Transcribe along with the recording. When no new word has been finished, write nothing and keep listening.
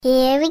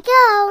Here we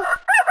go.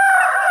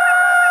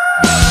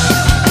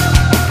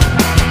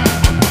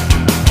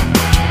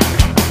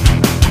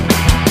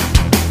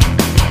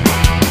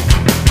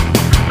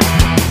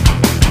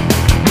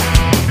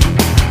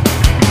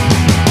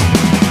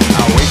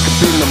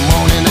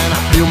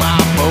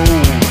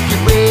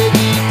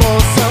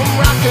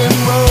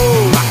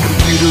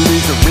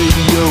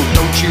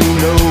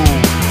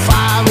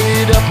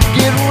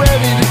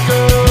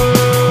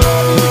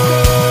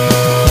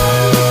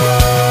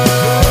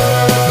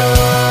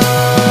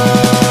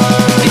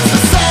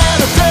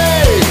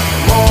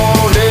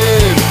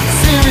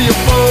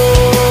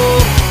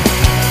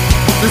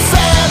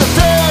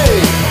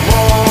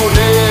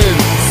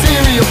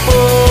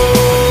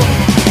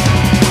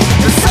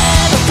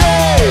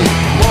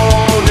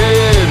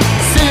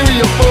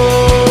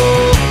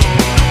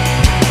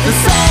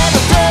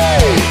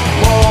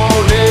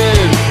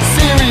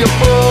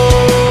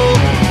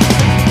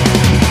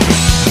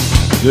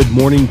 Good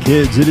morning,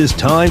 kids. It is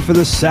time for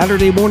the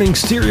Saturday morning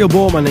cereal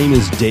bowl. My name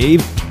is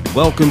Dave.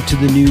 Welcome to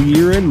the new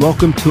year and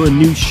welcome to a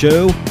new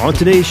show. On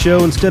today's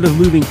show, instead of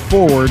moving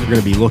forward, we're going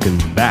to be looking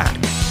back.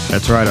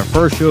 That's right, our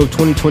first show of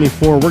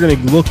 2024, we're going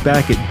to look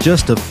back at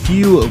just a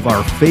few of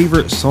our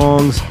favorite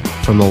songs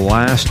from the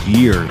last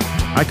year.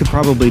 I could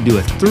probably do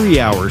a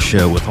 3-hour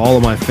show with all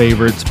of my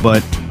favorites,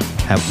 but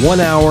have 1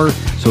 hour,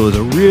 so it was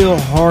a real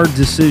hard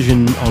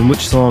decision on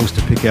which songs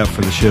to pick out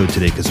for the show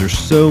today because there's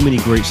so many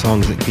great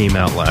songs that came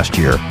out last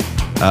year.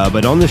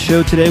 But on the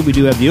show today, we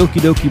do have the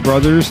Okee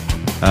brothers,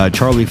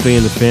 Charlie, Faye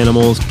and the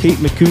Fanimals, Kate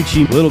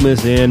Micucci, Little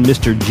Miss Ann,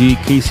 Mr. G,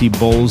 Kaci,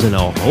 Bolls, and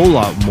a whole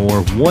lot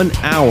more. 1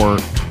 hour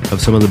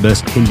of some of the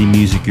best indie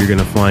music you're going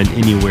to find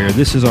anywhere.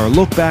 This is our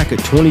look back at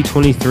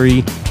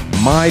 2023,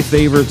 my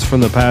favorites from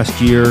the past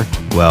year.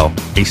 Well,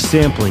 a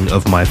sampling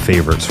of my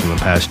favorites from the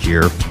past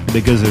year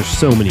because there's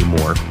so many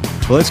more.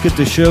 Well, let's get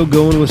the show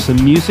going with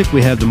some music.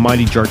 We have the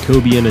mighty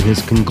Jarkobian and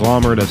his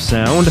conglomerate of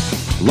sound,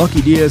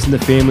 Lucky Diaz and the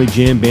Family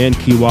Jam Band,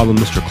 Wilde and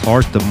Mr.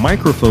 Clarke, the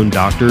Microphone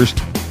Doctors,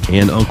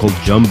 and Uncle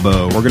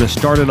Jumbo. We're going to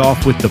start it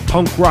off with the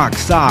Punk Rock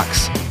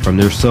Sox from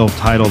their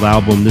self-titled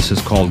album. This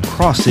is called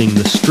Crossing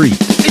the Street.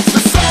 It's a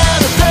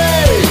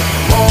Saturday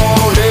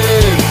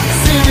morning,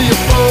 cereal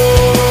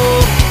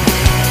bowl.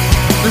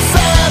 The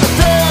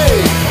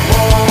Saturday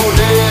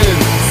morning,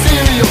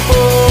 cereal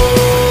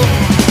bowl.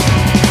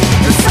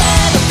 The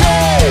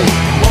Saturday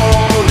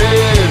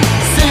morning,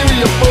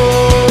 cereal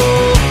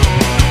bowl.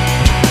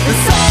 The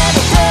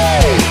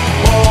Saturday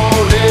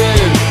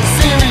morning,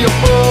 cereal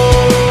bowl.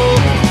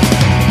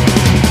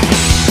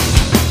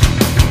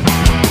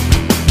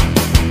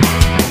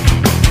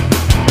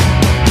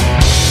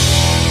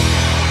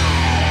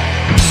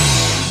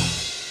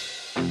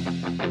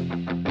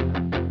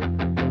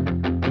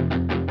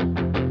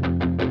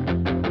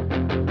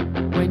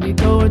 When you're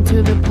going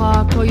to the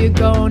park, or you're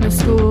going to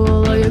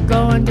school, or you're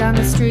going down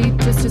the street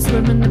just to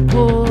swim in the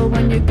pool.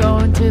 When you're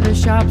going to the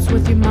shops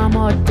with your mom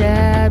or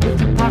dad,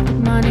 with your pocket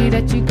money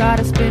that you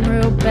gotta spend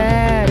real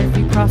bad. If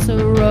you cross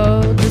a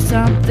road, there's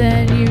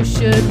something you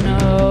should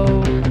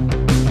know.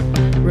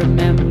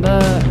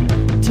 Remember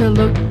to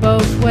look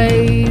both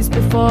ways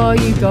before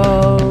you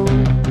go.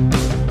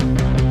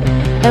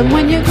 And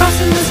when you're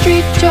crossing the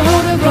street, you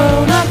hold a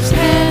grown-up's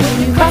hand.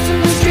 When you're crossing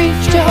the street,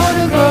 you hold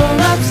a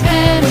grown-up's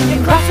hand. When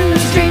you're crossing the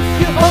street,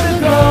 you hold a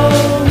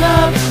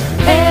grown-up's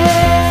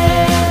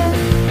hand.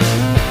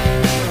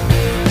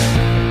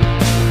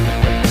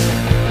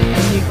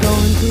 When you're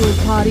going to a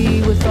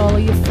party with all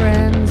of your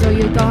friends, or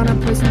you're gonna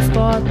play some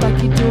sport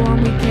like you do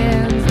on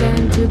weekends,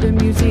 then to the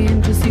museum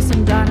to see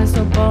some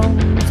dinosaur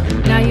bones.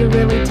 Now you're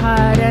really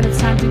tired and it's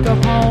time to go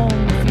home.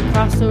 If you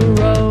cross the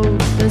road,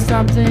 there's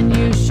something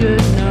you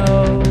should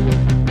know.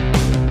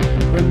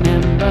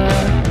 Remember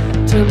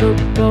to look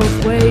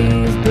both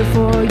ways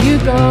before you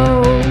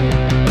go.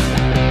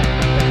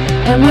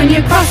 And when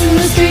you're crossing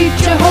the street,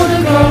 you hold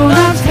a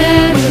grown-up's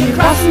hand. When you're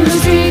crossing the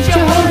street,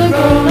 you hold a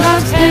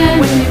grown-up's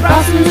hand. When you're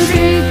crossing the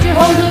street, you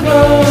hold a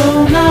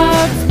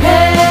grown-up's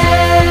hand.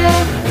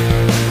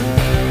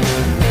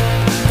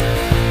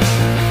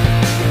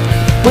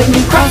 When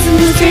you're crossing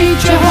the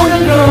street, you hold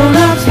a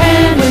grown-up's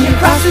hand. When you're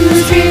crossing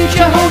the street,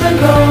 you hold a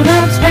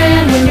grown-up's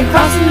hand. When you're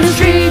crossing the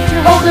street, you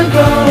hold a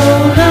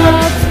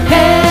grown-up's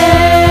hand.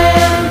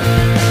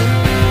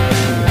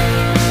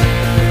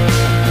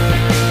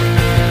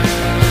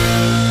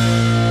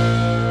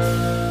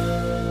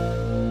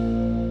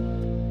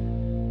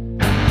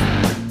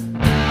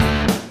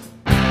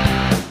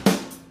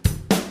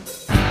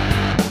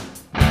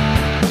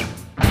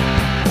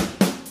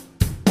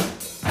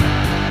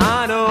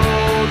 I know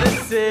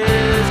this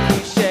is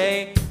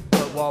cliche,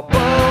 but while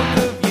both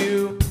of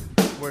you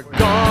were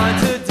gone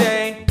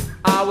today,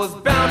 I was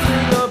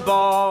bouncing the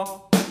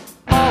ball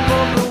off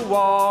of the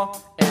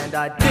wall, and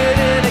I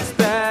didn't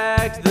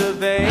expect the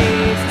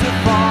vase to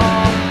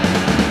fall.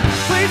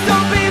 Please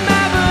don't be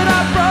mad, but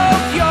I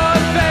broke your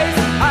face.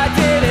 I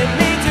didn't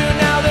mean to,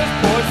 now there's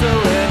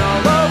porcelain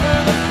all over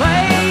the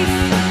place.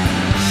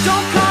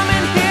 Don't come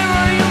in here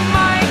or you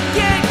might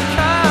get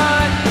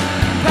cut.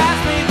 Pass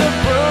me the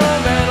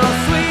broom and I'll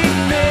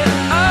sweep it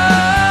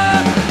up.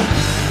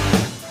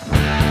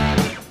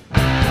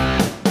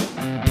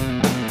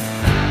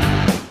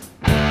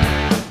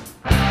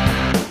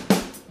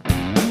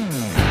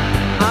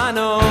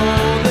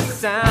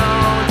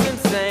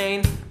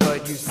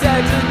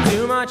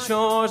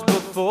 snores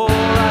before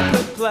I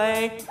could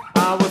play.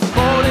 I was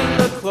folding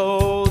the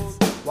clothes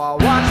while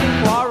watching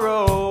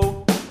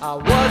Poirot. I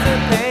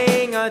wasn't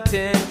paying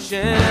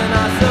attention,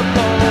 I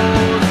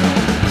suppose.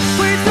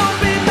 Please don't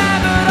be mad,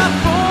 but I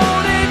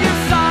folded your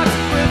socks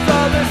with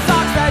other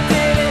socks that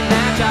didn't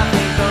match. I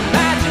think the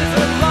matches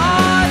are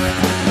lost.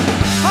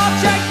 I'll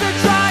check the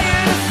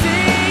dryer to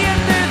see if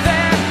they're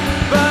there,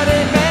 but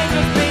it may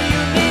just be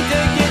you need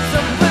to get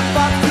some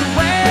flip-flops to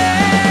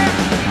wear.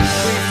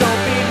 Please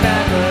don't be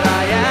mad, but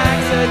I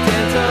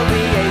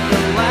accidentally ate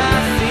the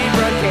last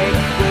zebra cake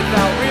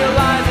without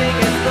realizing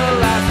it's the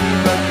last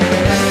zebra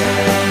cake.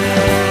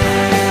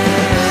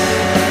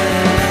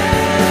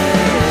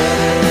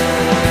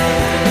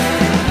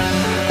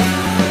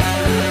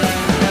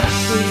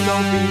 Please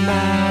don't be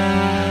mad.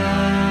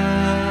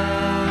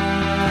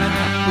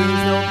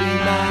 Please don't be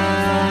mad.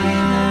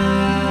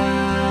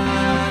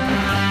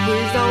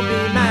 Please don't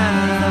be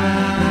mad.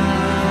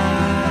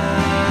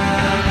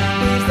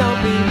 Please don't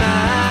be mad.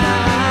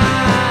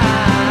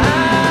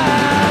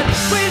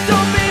 Please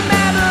don't be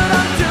mad, but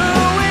I'm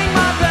doing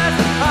my best.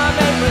 I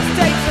make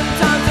mistakes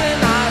sometimes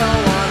and I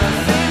don't wanna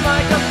seem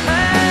like a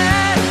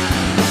man.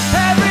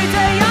 Every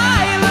day I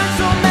learn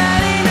so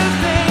many new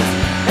things,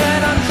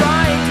 and I'm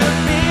trying to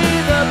be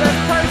the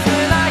best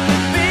person I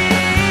can be.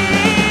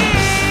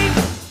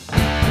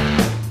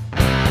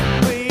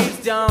 Please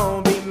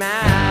don't be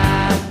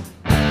mad.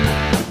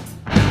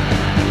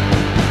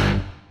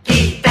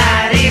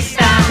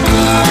 Guitarrista.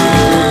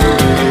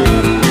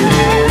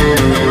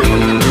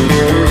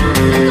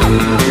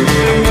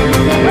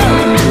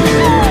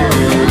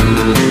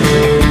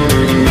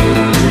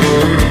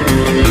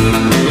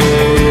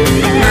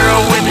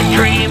 Girl with a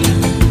dream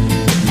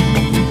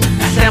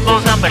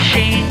assembles a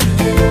machine.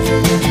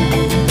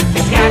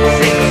 It's got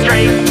 6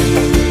 strings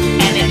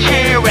and a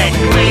chair and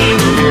clean.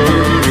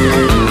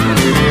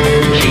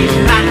 She's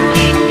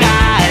mágica,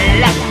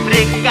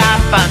 eléctrica,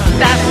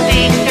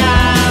 fantástica.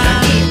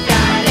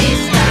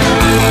 Guitarrista.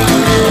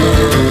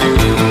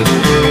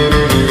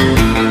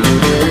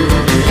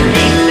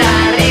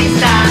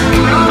 Guitarrista.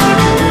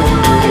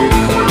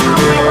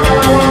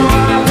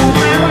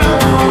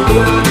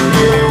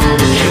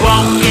 She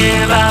won't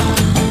give up.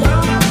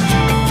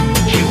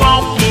 She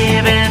won't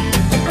give in.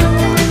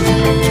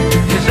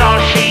 'Cause all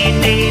she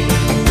needs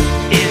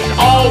is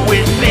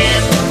always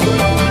been.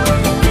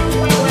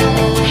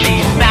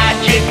 She's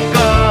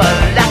magical,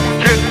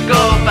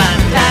 electrical,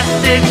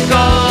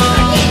 fantastical.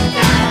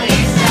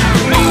 Guitarrista.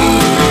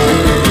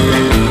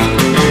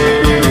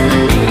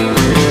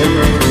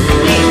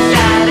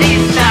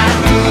 Guitarrista.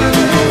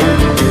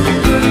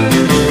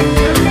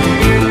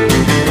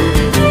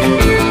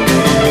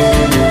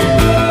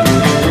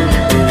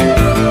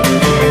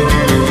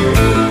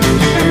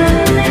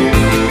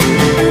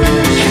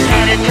 She's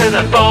headed to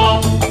the ball.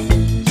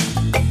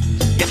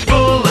 It's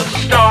full of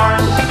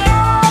stars.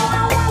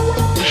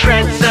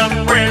 Shred some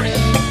riffs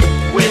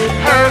with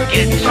her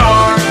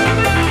guitar.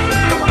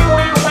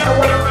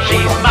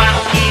 She's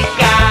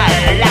mágica,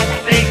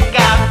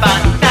 eléctrica,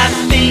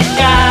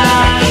 fantástica.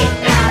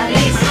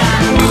 Guitarrista.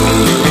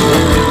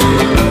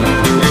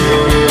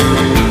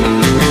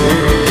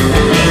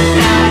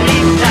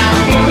 Guitarrista.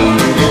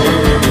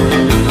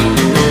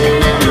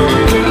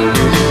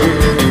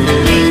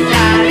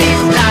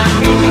 Guitarrista.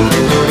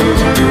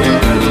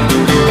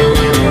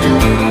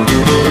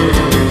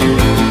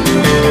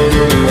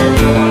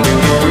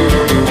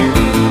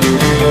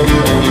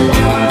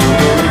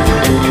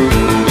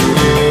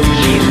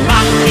 She's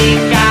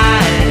mágica,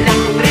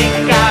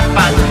 eléctrica,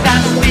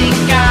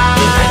 fantástica.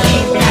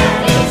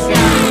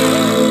 Guitarrista.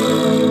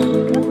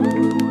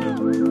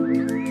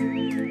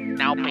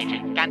 Now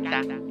Pigeon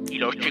canta y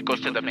los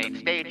chicos to the main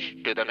stage.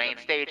 To the main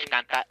stage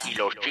canta y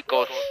los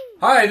chicos.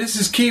 Hi, this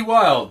is Key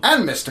Wilde.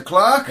 And Mr.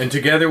 Clarke. And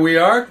together we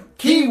are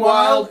Key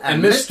Wilde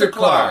and Mr.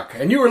 Clarke.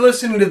 And you are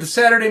listening to the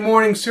Saturday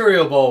Morning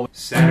Cereal Bowl.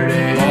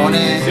 Saturday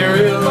Morning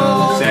Cereal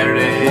Bowl.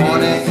 Saturday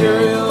Morning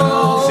Cereal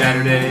Bowl.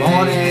 Saturday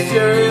Morning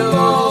Cereal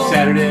Bowl.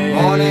 Saturday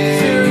Morning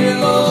Cereal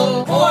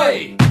Bowl.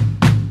 Oi!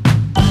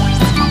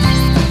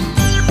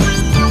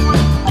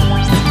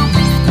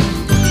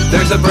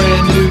 There's a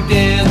brand new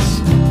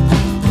dance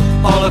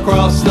all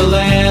across the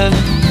land.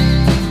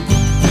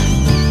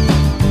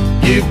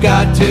 You've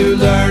got to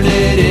learn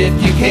it if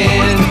you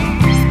can.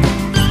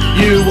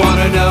 You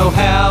wanna know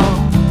how?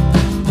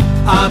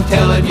 I'm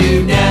telling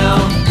you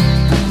now.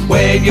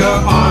 Wave your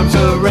arms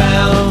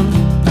around.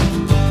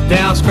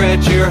 Now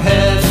stretch your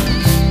head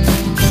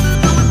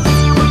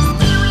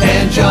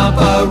and jump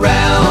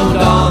around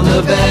on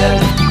the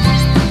bed.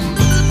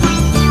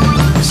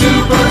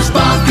 Super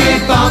spunky,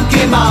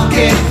 funky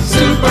monkey.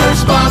 Super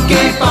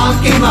spunky,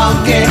 funky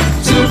monkey.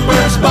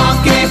 Super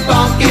spunky,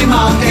 funky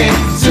monkey.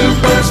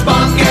 Super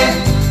spunky.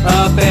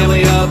 A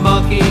family of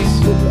monkeys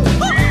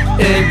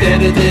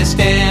invented this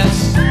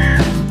dance,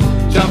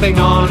 jumping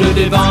on a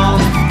divan.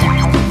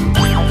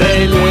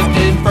 They lived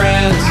in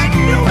France.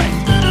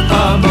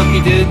 A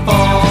monkey did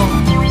fall.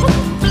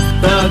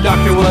 The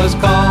doctor was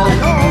called.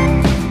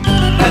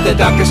 At the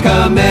doctor's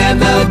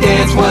command, the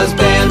dance was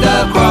banned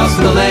across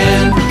the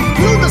land.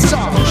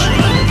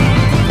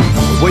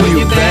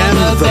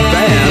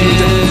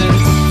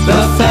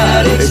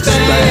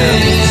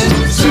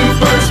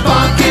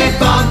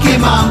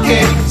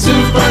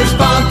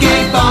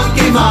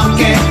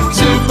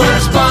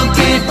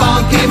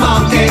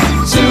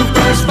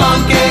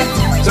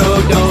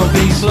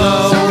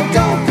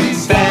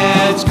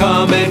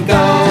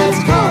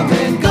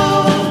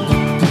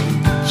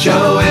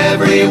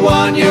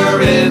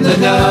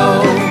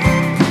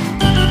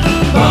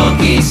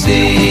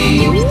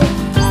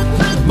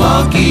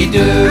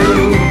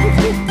 Skidoo.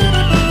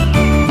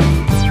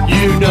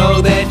 You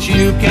know that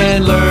you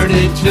can learn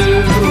it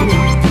too.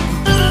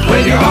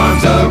 When your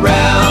arms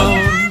around,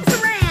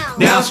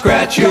 now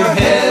scratch your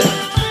head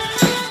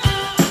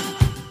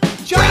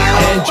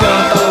and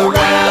jump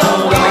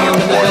around on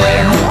the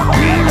bed.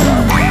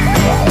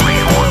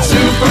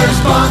 Super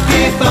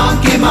spunky,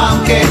 funky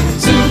monkey.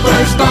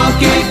 Super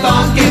spunky,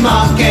 funky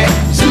monkey.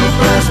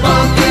 Super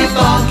spunky,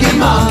 funky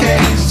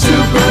monkey.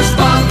 Super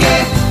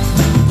spunky.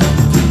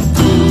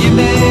 You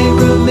may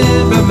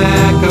remember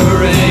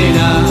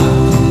Macarena,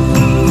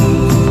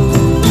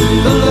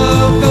 the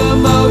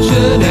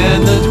locomotion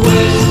and the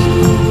twist,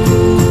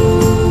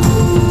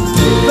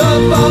 the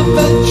bump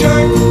and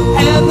jerk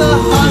and the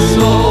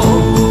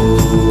hustle.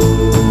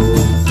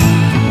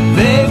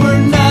 They were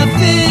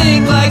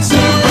nothing like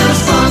super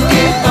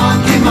spunky,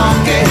 funky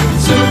monkey.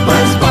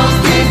 Super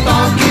spunky,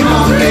 funky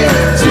monkey.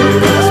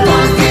 Super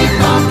spunky,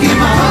 funky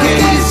monkey.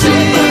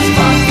 Super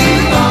spunky,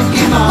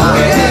 funky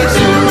monkey.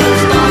 Super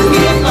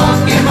spunky,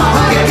 funky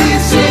monkey.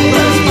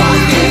 Super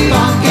spunky,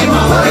 funky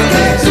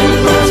monkey.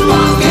 Super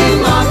spunky,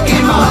 funky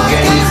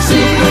monkey.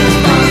 Super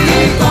spunky,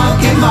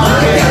 funky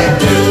monkey.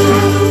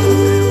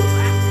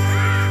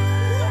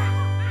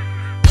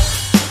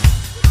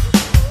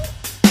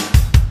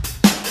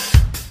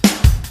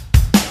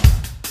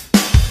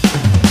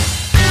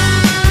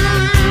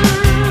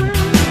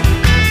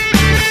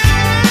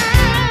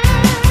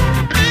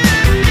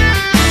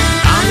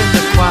 I'm in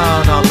the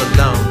crowd all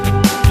alone,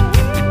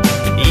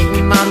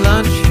 eating my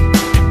lunch,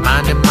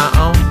 minding my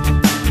own.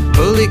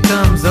 Bully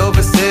comes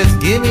over, says,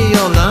 give me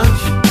your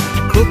lunch.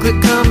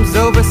 Cooklet comes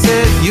over,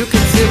 says, you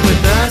can sit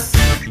with us.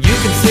 You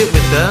can sit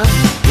with us.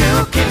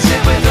 You can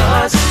sit with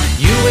us.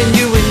 You and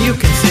you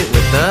can sit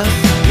with us.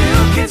 You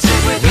can sit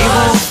with us. We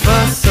won't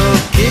fuss or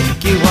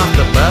kick you off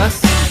the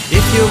bus.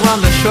 If you're on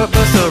the short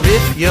bus or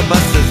if your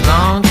bus is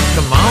long,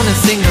 come on and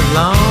sing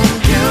along.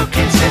 You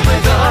can sit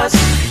with us.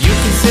 You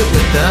can sit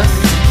with us.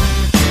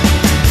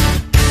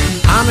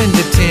 I'm in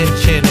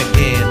detention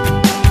again,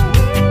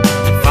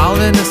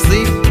 falling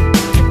asleep,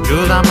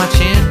 drool on my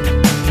chin.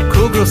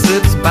 Cool girl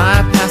slips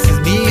by, passes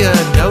me a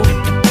note.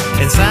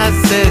 Inside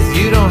says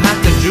you don't have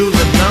to drool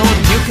alone.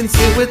 You can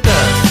sit with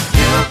us.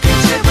 You can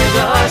sit with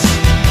us.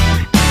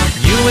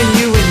 You and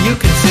you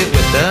can sit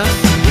with us.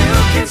 You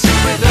can sit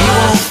with us. We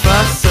won't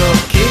fuss or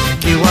kick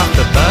you off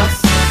the bus.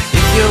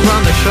 If you're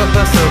on the short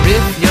bus or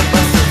if your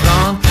bus is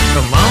long,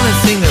 come on and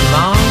sing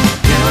along.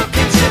 You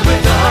can sit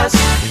with us.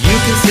 You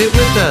can sit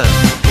with us.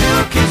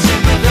 You can sit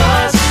with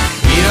us.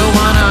 We don't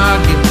wanna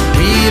argue,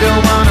 we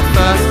don't wanna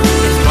fuss.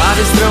 The squad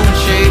is throwing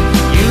shade.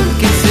 You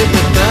can sit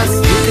with us.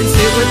 You can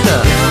sit with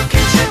us. You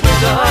can sit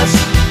with us.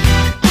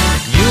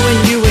 You and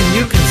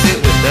you can sit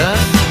with us.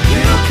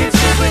 You can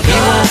sit with us. We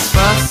won't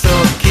fuss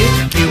or kick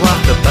you off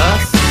the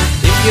bus.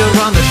 If you're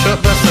on the short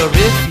bus or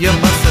if your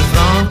bus is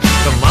long,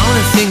 come on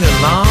and sing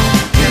along.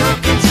 You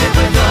can sit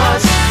with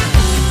us.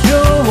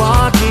 You're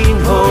walking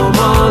home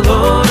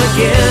alone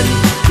again.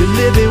 You're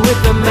living with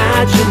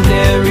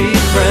imaginary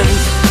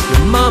friends.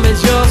 Your mom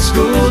is your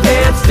school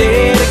dance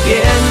date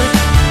again.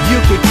 You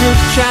could group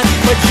chat,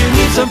 but you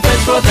need some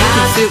friends for that. You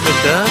can sit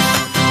with us.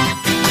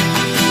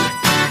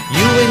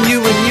 You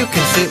and you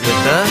can sit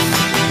with us.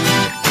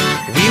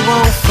 We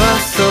won't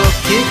fuss or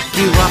kick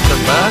you off the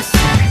bus.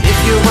 If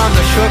you're on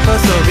the short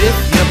bus or if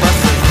your bus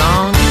is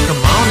long,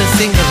 come on and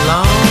sing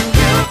along.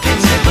 You can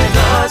sit with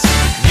us.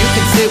 You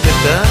can sit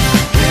with us.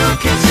 You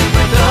can sit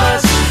with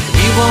us.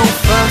 We won't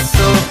fuss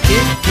or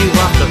kick you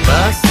off the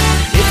bus.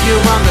 If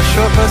you're on the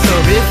short bus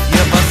or if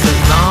your bus is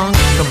long,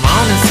 come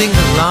on and sing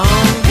along.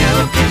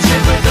 You can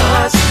sit with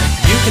us.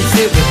 You can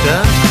sit with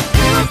us.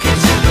 You can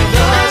sit with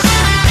us.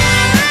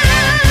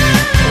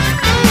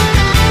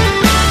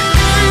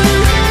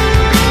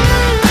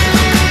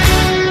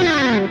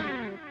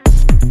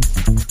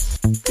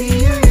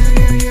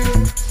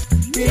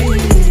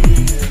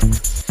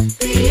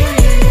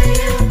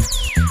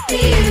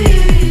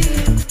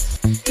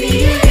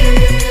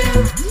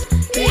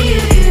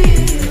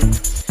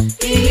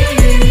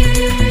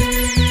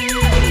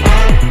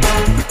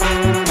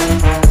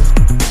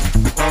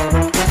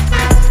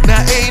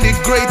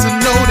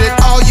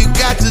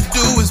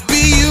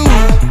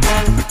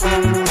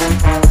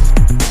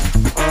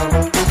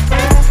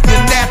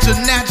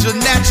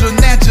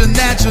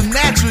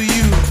 Natural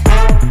you.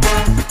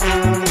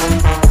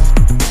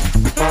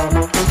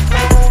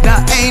 Now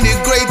ain't it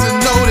great to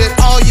know that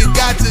all you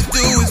got to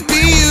do is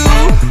be you?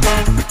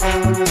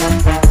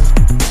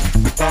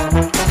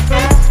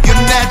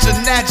 You're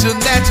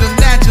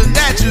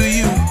natural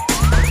you.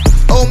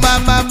 Oh my,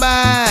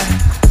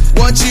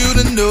 want you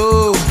to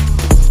know,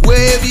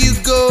 wherever you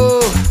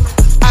go,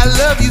 I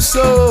love you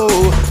so.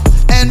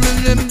 And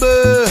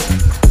remember,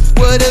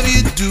 whatever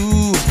you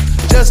do,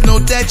 just know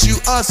that you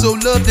are so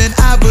loved and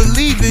I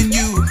believe in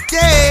you.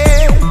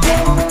 Yeah.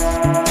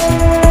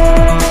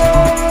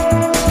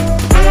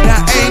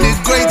 Now ain't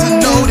it great to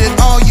know that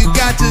all you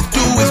got to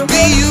do is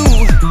be you?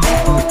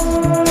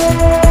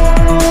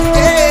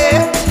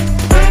 Yeah.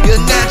 You're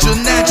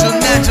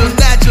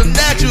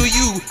natural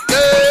you.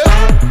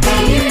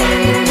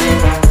 Yeah.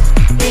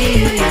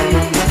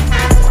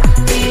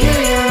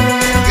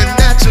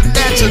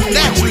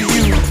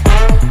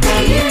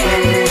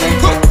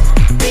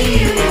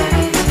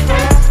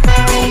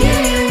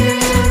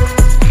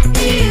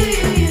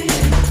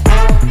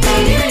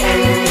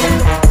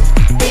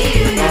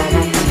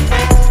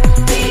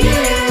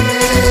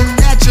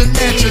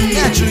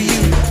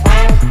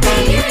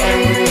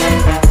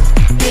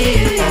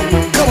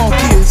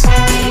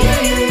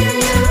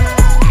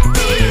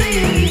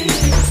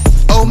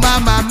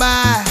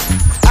 my,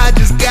 I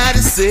just gotta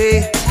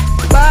say,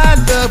 my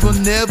love will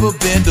never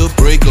bend or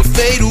break or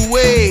fade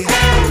away.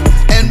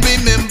 And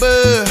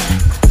remember,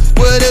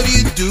 whatever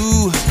you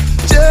do,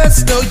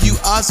 just know you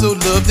are so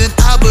loved and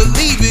I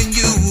believe in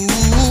you.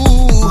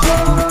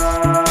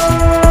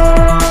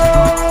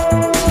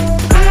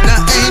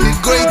 Now ain't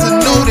it great to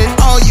know that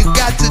all you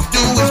got to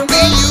do is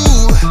be you?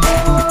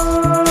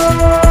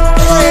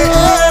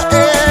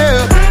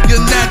 Yeah,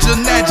 you're natural,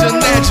 natural,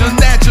 natural,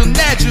 natural,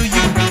 natural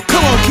you.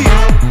 Come on, kid.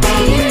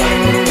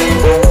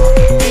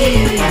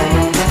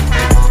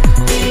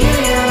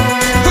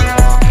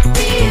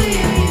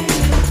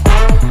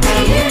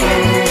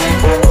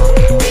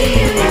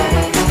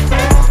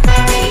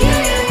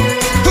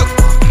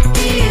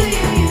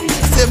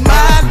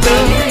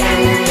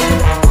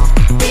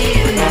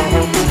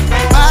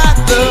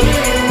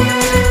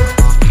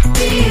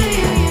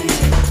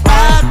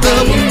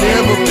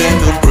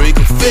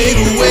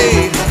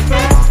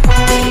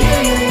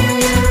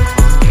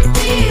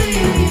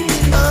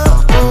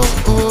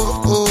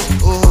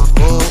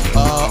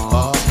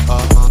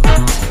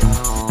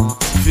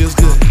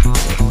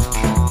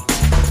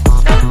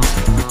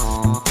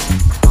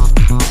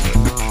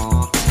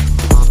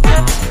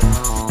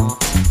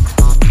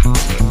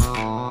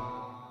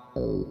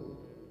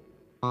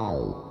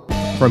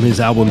 From his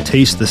album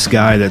Taste the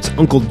Sky, that's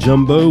Uncle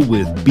Jumbo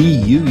with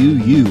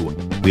B-U-U-U.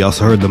 We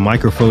also heard the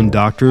Microphone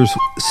Doctors,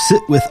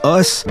 Sit With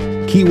Us,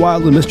 Key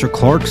Wilde and Mr.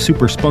 Clarke,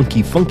 Super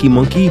Spunky Funky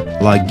Monkey,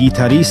 La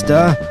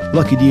Guitarrista,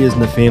 Lucky Diaz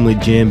and the Family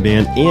Jam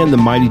Band, and the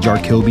mighty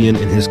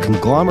Jarkobian and his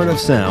conglomerate of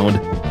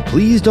sound.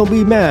 Please don't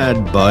be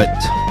mad, but...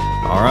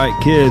 Alright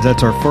kids,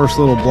 that's our first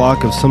little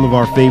block of some of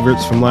our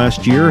favorites from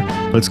last year.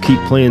 Let's keep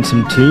playing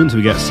some tunes.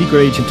 We got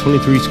Secret Agent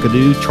 23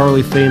 Skidoo,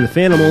 Charlie Faye and the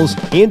Fanimals,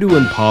 Andrew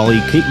and Polly,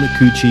 Kate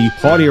Micucci,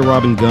 Claudia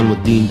Robin Gunn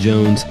with Dean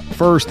Jones.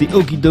 First, the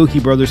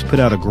Dokee brothers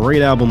put out a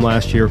great album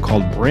last year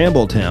called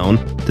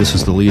Brambletown. This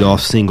was the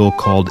lead-off single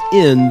called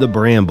In the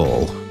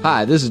Bramble.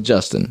 Hi, this is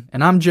Justin.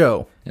 And I'm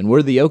Joe. And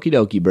we're the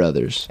Okee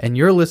brothers. And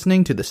you're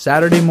listening to the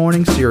Saturday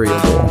Morning Cereal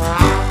Bowl.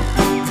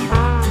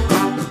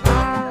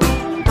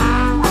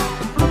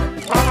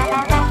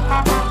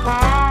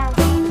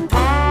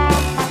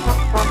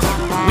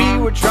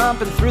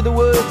 Through the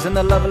woods in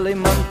the lovely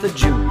month of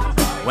June,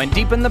 when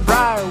deep in the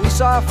briar we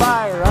saw a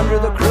fire under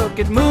the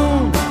crooked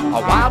moon.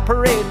 A wild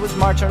parade was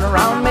marching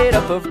around, made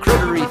up of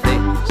crittery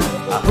things,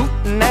 a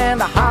hootin'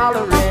 and a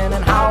hollerin'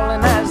 and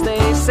howlin' as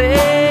they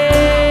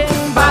sing.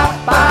 Ba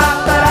ba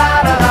da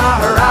da da da,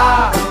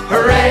 hurrah,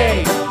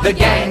 hooray! The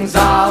gang's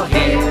all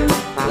here.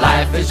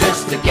 Life is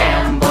just a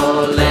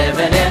gamble,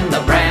 living in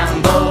the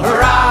bramble.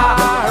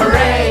 Hurrah,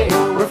 hooray!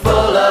 We're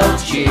full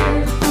of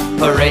cheer,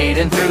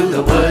 parading through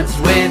the woods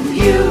with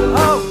you.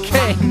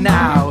 Okay,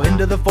 now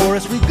into the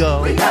forest we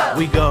go.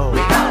 We go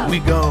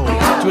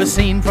to a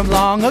scene from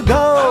long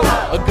ago.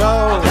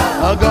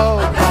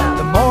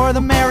 The more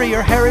the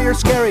merrier, hairier,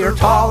 scarier,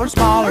 tall or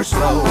small or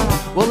slow.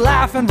 We'll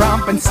laugh and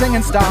romp and sing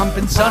and stomp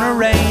in sun or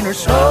rain or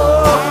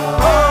snow.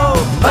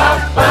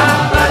 Ba ba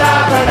ba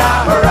da ba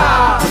da,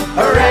 hurrah,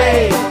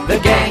 hooray! The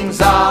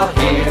gang's all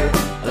here.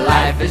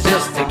 Life is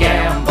just a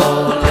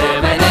gamble,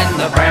 living in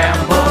the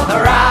bramble.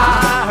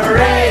 Hurrah,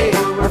 hooray!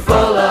 We're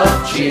full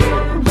of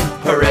cheer,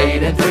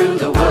 parading through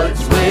the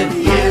woods with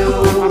you.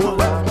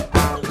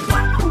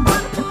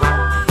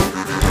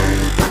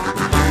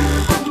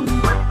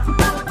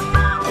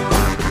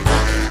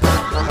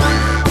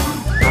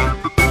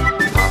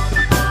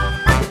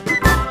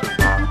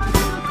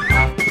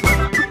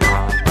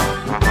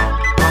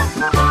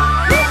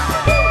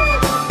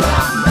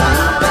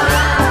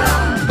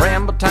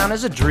 Brambletown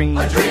is a dream,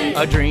 a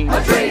dream,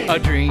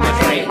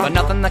 but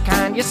nothing the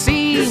kind you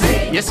see.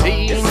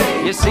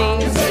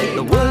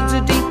 The woods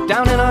are deep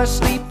down in our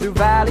sleep, through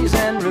valleys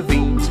and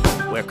ravines,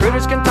 where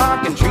critters can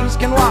talk and trees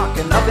can walk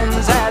and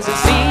nothing's as it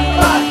seems.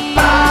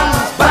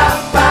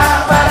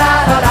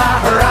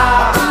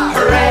 Hurrah,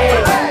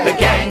 hooray! The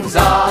gang's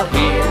all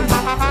here.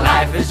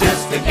 Life is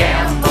just a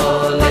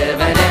gamble,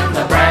 living in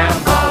the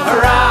bramble.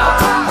 Hurrah,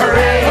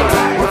 hooray!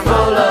 We're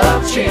full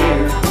of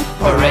cheer,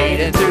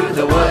 parading through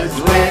the woods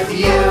with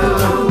you.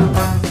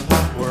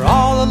 We're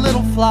all a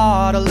little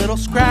flawed, a little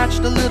scratched,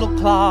 a little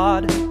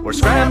clawed. We're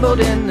scrambled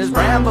in this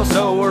bramble,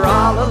 so we're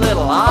all a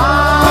little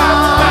odd.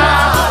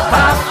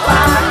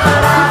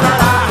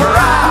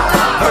 Hurrah,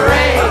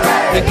 hooray!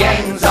 The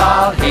gang's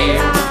all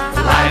here.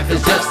 Life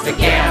is just a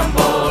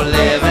gamble,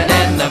 living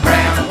in the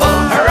bramble.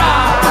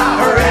 Hurrah,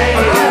 hooray!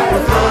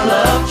 We're full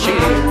of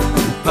cheer,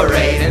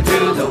 parading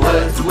through the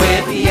woods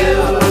with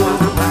you.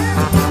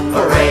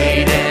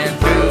 Parading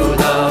through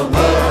the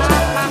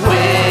woods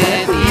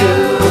with you.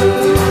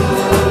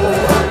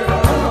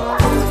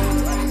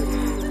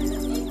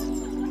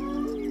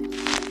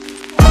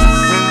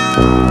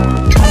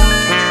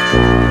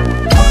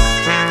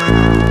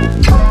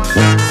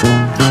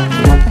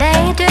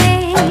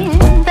 Daydream,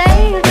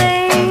 baby,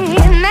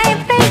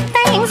 maybe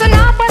things are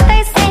not what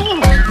they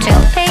seem to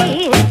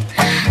be.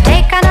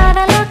 Take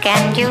another look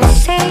and you'll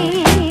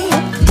see.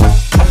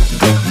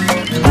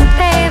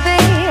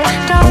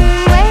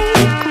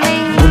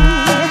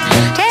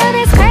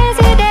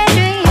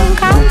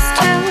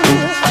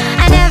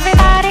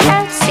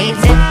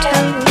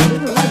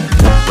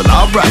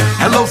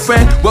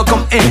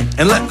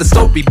 the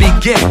story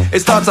begin.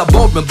 It starts out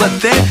boring, but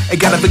then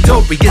it got a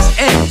victorious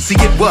end. See,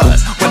 it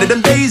was one of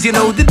them days, you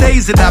know, the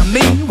days that I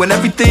mean, when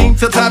everything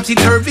felt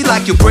topsy-turvy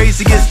like your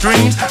craziest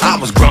dreams. I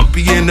was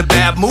grumpy in a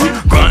bad mood,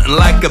 grunting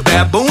like a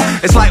baboon.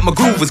 It's like my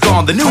groove was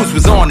gone, the news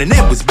was on, and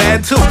it was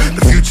bad too.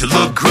 The future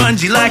looked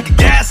grungy like a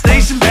gas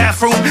station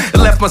bathroom. It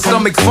left my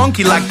stomach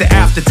funky like the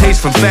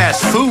aftertaste from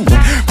fast food.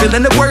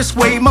 Feeling the worst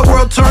way, my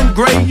world turned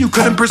gray. You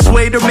couldn't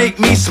persuade or make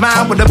me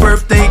smile with a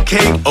birthday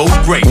cake. Oh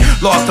great,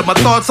 lost in my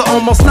thoughts, I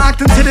almost knocked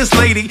into this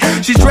lady.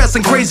 She's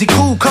dressing crazy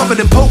cool, covered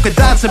in polka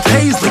dots and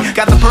paisley.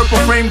 Got the purple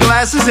frame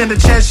glasses and the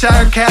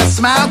Cheshire cat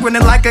smile,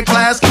 grinning like a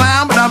class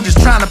clown, but I'm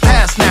just trying to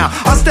pass now.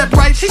 I step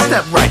right, she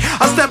step right.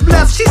 I step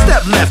left, she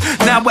step left.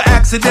 Now we're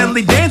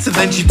accidentally dancing,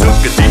 then she took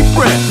a deep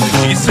breath and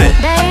she said,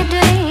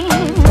 Daydream,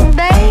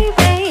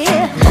 baby,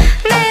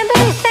 maybe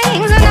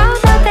things are not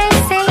what they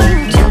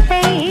seem to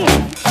be.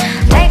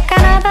 Take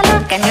another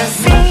look and you'll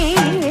see.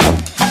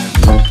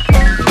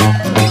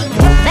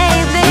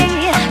 Baby,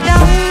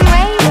 don't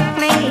wake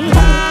me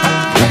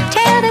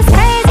till this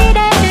crazy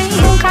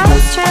daydream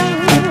comes true,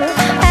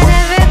 and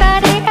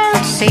everybody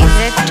else sees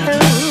it too.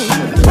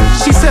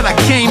 she said I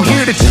came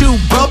here to chew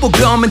bubble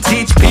gum and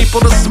teach people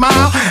to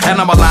smile,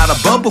 and I'm allowed a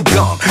bubble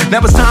gum. Now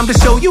it's time to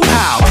show you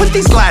how. Put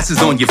these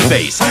glasses on your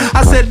face.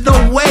 I said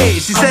no way.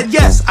 She said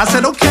yes. I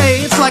said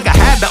okay. It's like I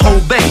had to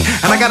obey,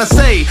 and I gotta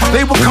say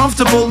they were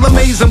comfortable,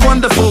 amazing,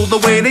 wonderful. The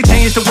way they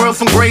changed the world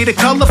from gray to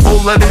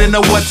colorful. I didn't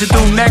know what to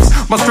do next.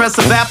 My stress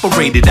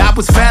evaporated. I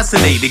was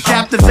fascinated,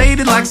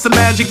 captivated like some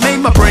magic made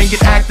my brain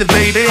get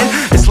activated.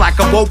 It's like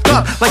I woke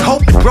up, like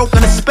hope had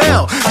broken a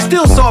spell.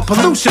 Still saw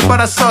pollution, but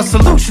I saw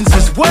solutions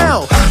as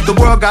well. The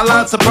world got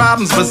lots of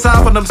problems, but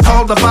solving them's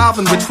called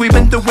evolving, which we've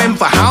been doing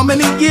for how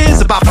many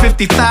years? About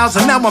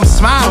 50,000. Now I'm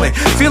smiling,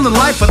 feeling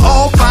life with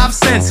all five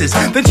senses.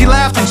 Then she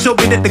laughed and showed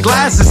me that the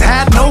glasses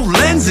had no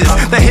lenses.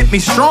 That hit me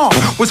strong.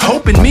 Was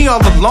hoping me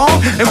all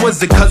along. And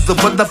was it cause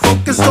of what I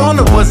focused on,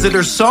 or was it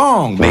her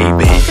song,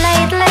 maybe?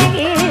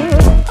 Lately,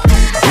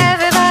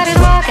 everybody's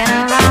walking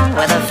around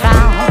with a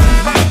frown.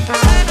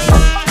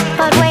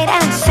 But wait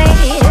and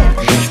see,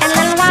 in a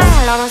little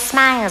while all those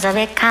smiles will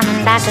be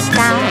coming back to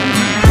town.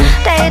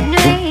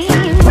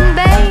 Daydream,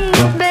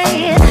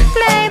 baby,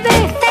 maybe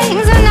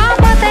things are not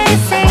what they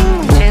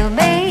seem to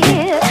be.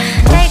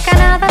 Take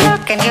another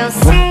look and you'll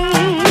see.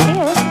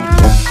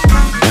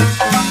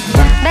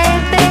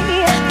 Baby,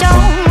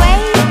 don't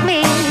wake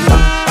me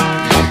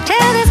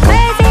till this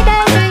crazy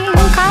daydream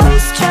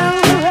comes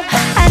true,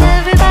 and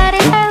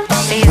everybody else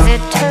sees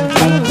it too.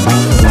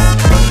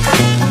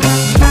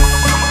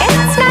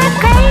 It's not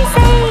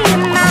crazy,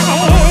 my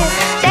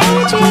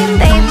daydream,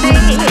 baby.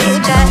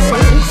 Just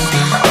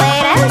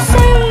wait and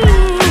see.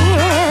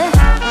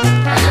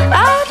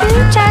 Oh, you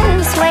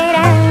just wait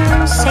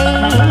and see.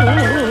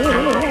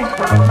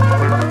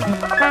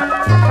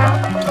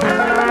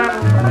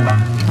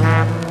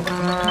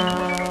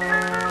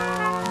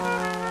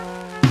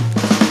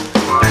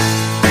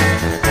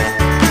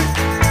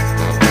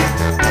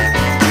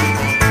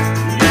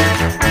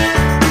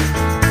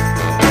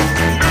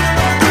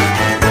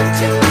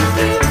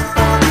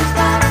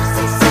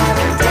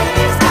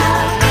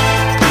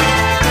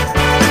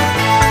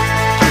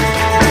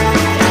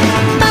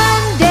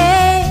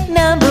 Monday,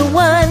 number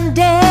one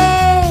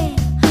day,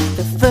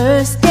 the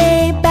first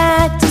day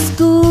back to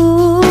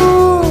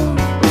school.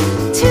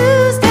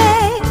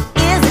 Tuesday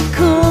is a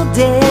cool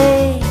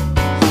day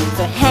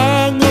for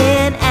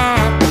hanging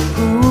at the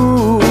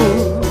pool.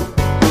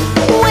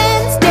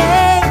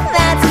 Wednesday,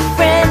 that's a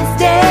friend's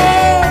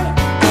day,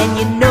 and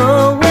you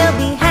know we'll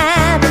be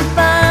having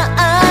fun.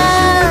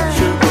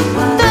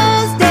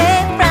 Thursday,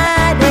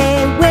 Friday,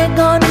 we're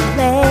gonna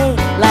play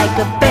like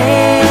a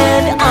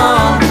band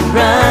on the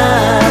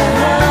run.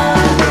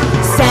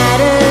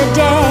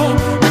 Saturday,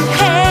 I'm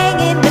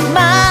hanging with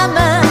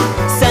mama.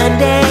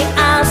 Sunday,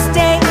 I'll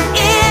stay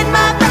in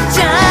my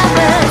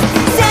pajamas.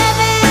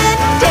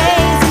 7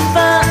 days of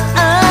fun,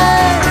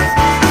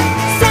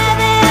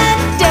 7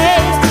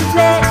 days to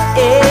play.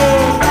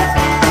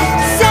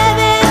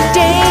 7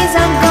 days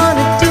I'm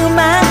gonna do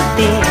my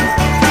thing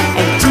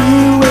and do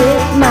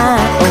it my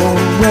own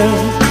way.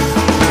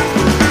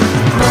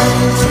 1,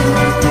 2,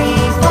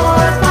 3,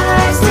 4,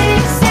 5,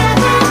 6,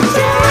 7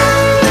 days.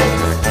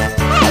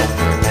 Hey,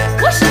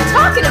 what's she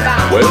talking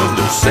about? Well,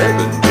 there's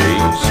 7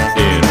 days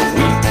in a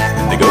week,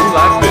 and they go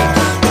like this.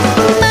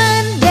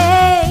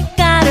 Monday,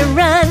 got a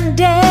run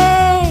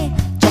day,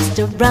 just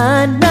a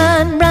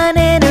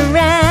running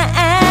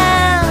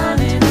around.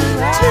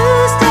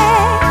 Tuesday,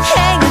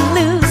 hanging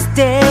loose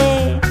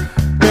day,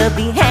 we'll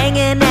be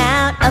hanging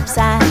out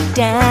upside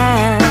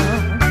down.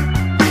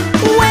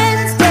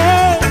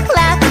 Wednesday,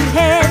 clapping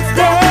hands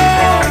day,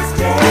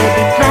 we'll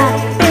be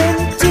clapping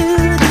to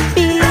the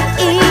beat.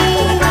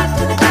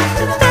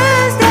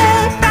 Thursday,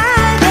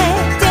 Friday,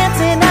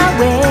 dancing our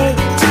way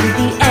to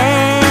the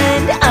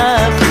end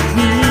of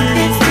the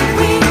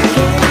week.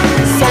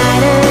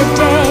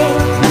 Saturday,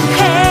 I'm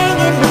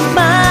hanging with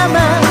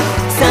mama.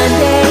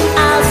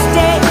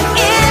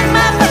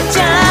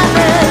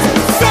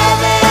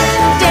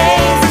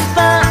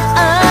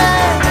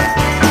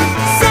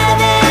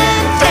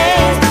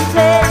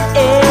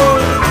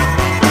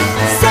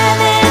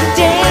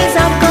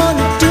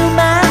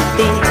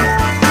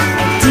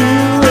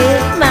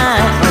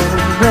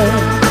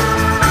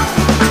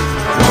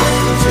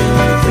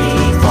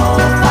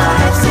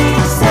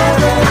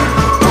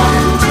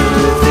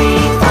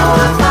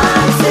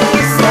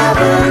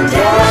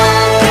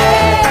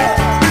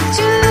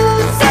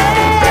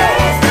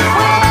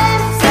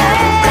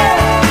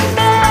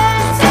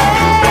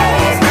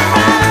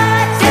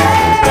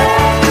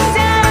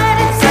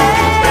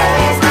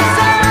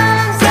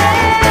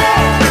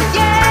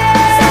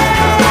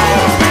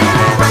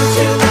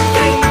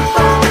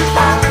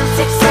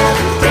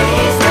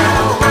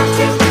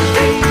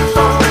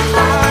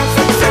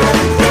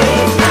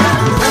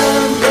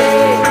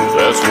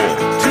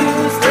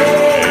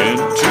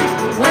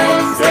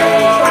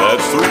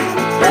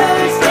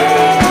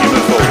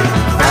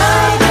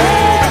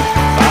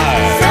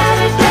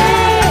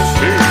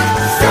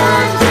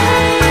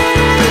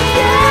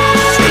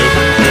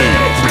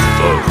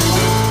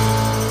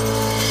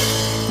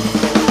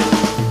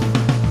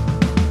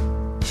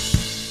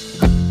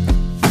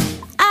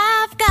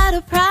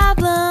 a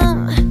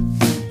problem.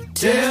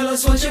 Tell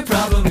us what your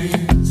problem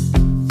is.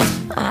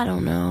 I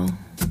don't know.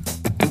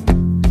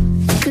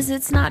 'Cause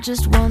it's not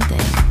just one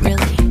thing,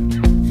 really.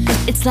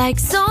 It's like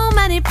so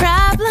many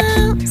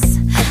problems,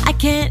 I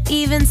can't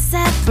even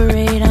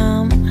separate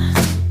them.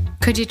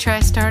 Could you try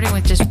starting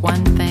with just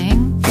one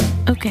thing?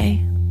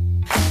 Okay.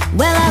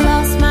 Well, I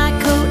lost my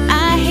coat,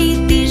 I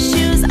hate these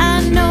shoes, I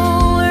know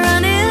we're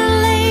running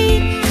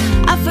late.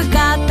 I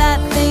forgot that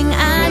thing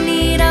I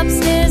need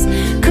upstairs,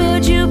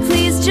 could you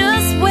please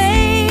just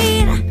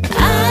wait?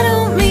 I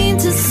don't mean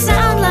to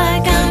sound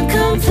like I'm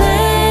complaining.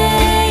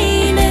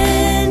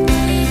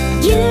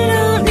 You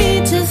don't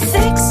need to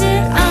fix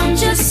it, I'm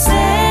just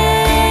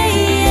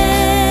saying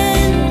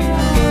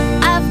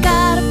I've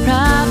got a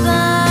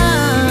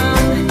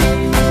problem,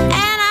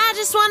 and I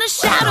just want to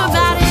shout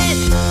about it.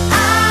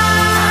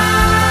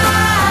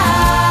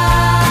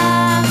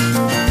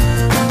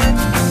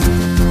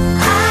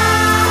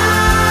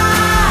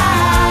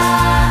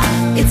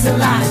 It's a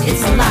lot,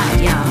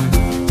 y'all.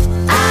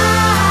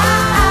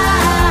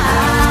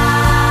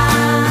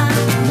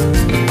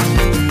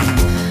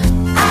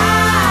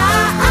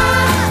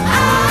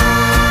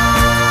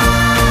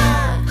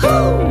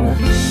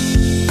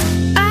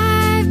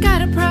 I've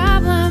got a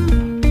problem.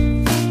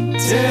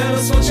 Tell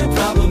us what your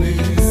problem is.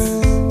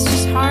 It's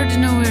just hard to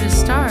know where to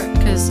start,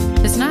 'cause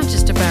it's not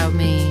just about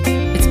me.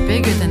 It's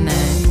bigger than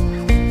that.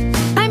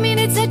 I mean,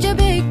 it's such a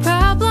big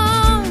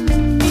problem.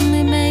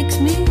 It makes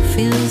me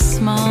feel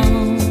small,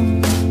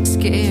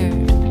 scared,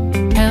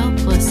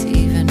 helpless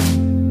even.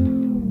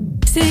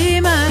 See,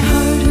 my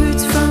heart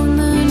hurts from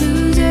the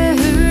news I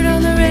heard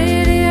on the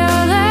radio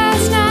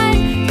last night.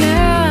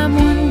 Now I'm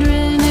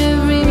wondering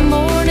every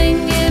morning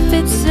if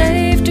it's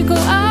safe to go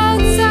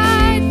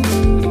outside.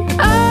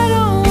 I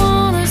don't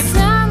wanna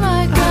sound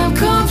like I'm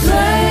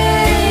complaining.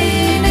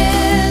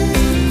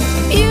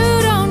 You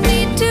don't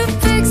need to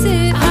fix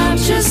it, I'm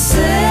just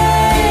saying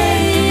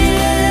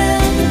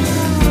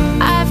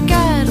I've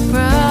got a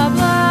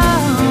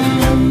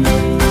problem,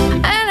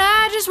 and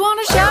I just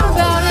wanna shout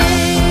about it.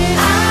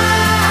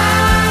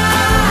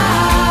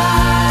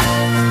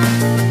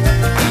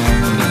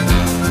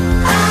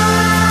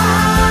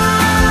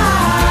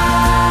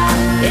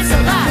 It's a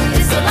lot,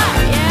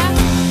 yeah.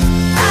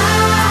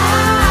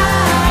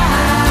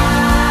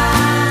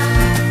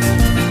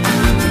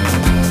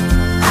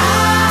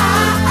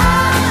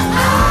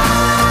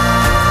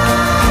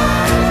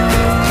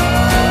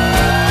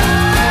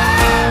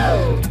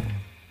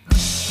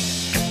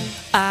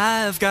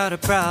 I've got a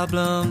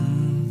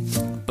problem,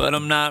 but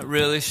I'm not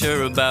really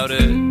sure about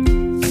it.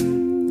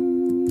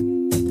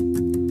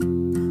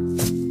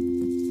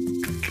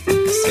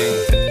 See,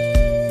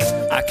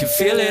 I can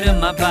feel it in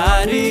my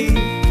body,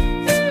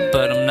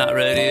 but I'm not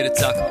ready to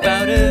talk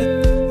about it.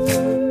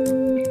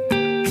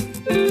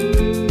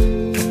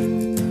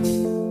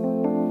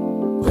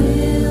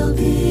 We'll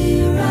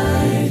be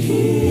right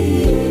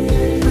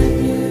here when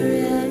you're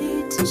ready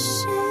to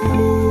share.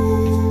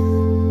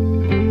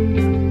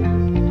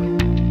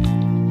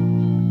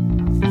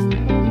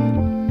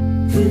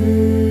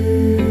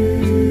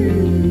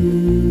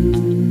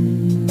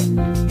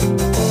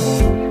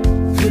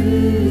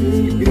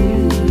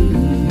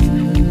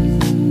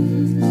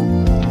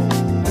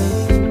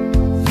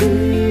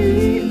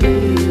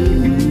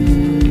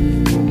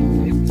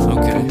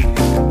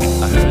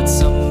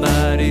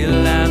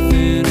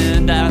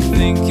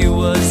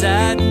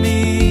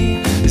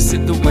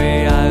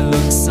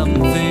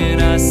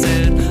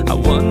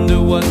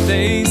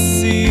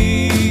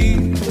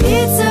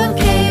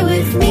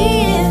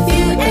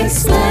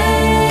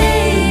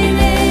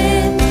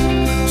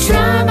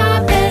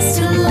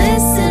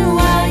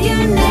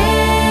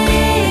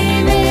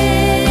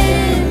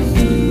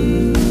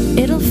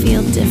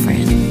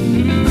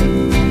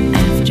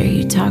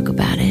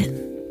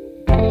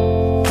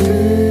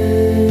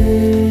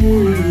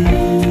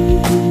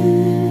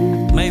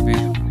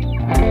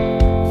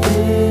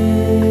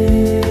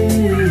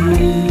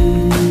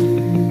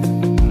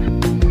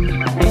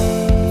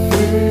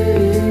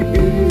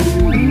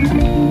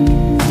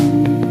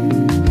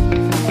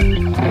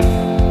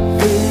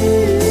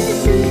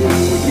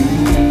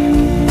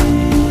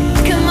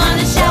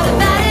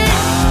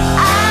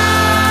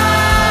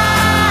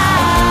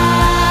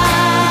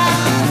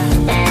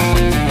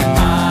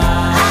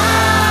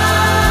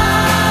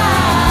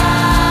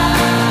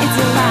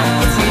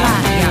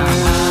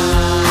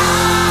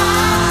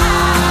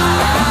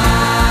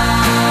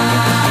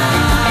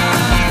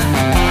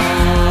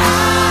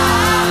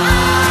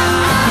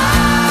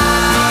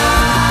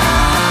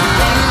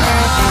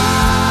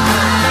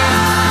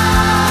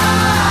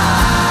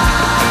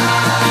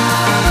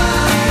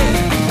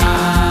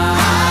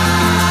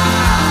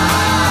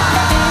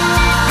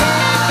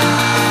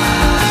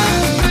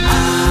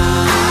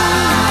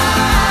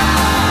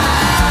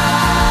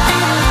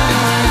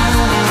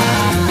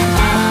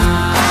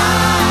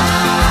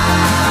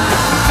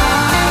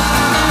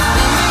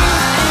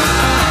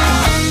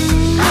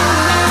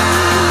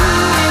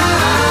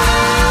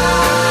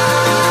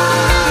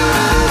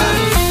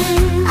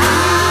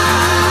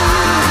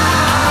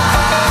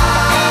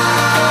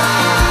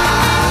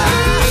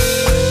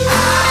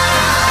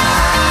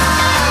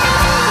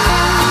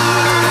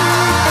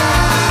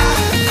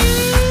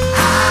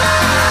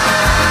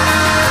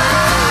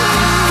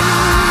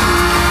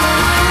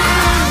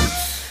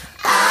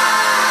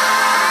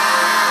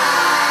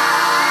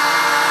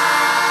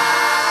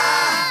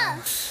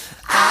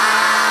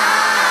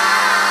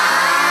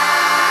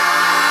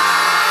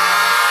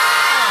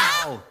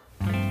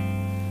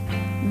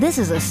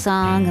 This is a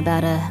song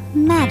about a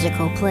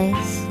magical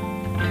place.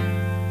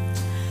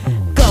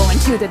 Going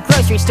to the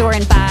grocery store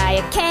and buy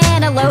a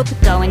cantaloupe.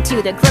 Going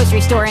to the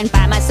grocery store and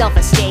buy myself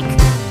a steak.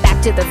 Back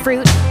to the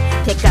fruit,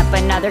 pick up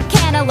another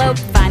cantaloupe.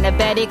 Find the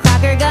Betty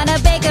Crocker, gonna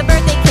bake a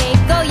birthday cake.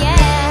 Oh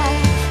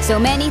yeah, so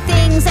many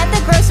things at the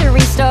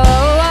grocery store.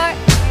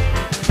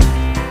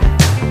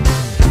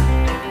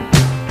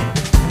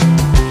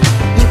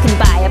 You can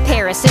buy a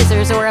pair of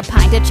scissors or a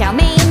pint of chow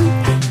mein.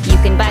 You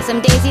can buy some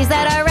daisies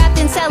that are wrapped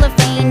in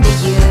cellophane. Do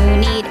you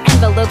need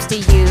envelopes? Do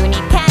you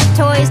need cat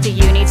toys? Do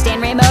you need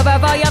stain remover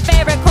for your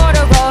favorite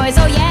corduroys?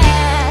 Oh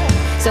yeah,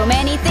 so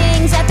many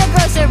things at the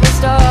grocery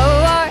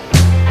store.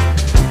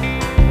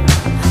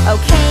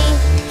 Okay,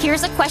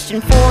 here's a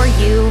question for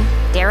you.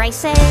 Dare I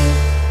say,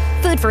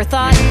 food for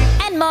thought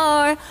and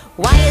more.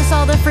 Why is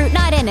all the fruit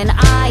not in an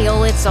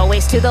aisle? It's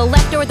always to the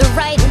left or the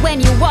right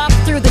when you walk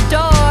through the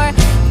door.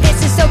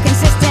 This is so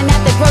consistent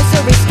at the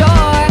grocery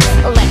store.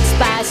 Let's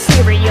buy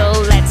cereal,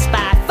 let's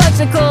buy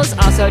fudgsicles.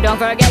 Also don't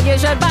forget you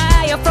should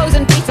buy a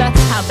frozen pizza.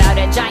 How about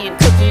a giant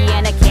cookie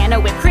and a can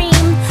of whipped cream?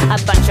 A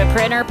bunch of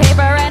printer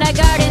paper and a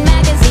garden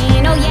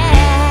magazine. Oh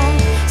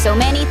yeah, so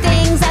many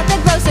things at the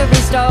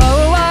grocery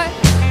store.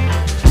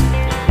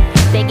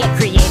 They get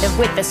creative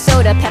with the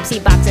soda,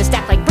 Pepsi boxes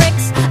stacked like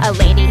bricks. A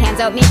lady hands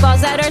out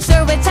meatballs that are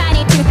served with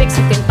tiny toothpicks.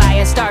 You can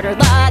buy a starter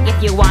log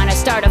if you want to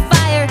start a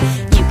fire.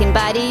 You can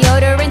buy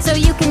deodorant so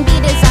you can be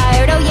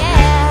desired. Oh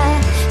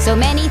yeah, so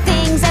many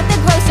things at the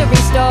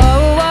grocery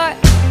store.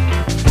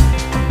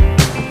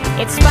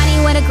 It's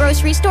funny when a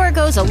grocery store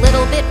goes a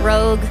little bit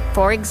rogue.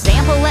 For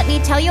example, let me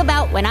tell you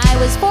about when I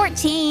was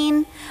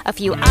 14. A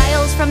few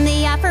aisles from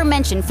the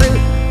aforementioned fruit,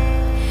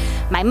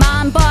 my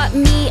mom bought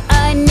me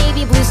a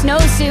navy blue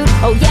snowsuit.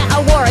 Oh yeah, I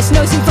wore a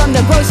snowsuit from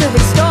the grocery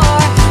store.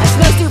 A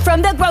snowsuit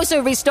from the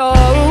grocery store.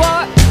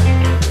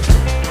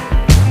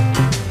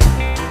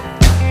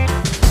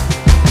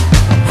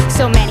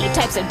 So many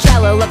types of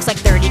Jell-O, looks like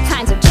 30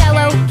 kinds of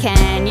Jell-O.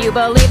 Can you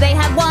believe they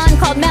have one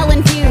called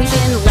Melon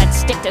Fusion? Let's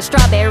stick to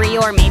strawberry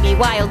or maybe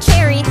wild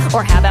cherry.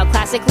 Or how about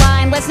classic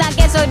lime? Let's not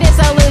get so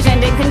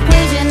disillusioned. In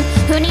conclusion,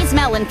 who needs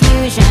Melon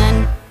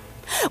Fusion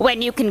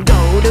when you can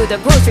go to the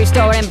grocery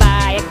store and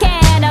buy a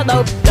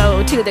cantaloupe?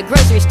 Go to the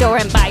grocery store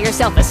and buy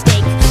yourself a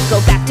steak. Go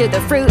back to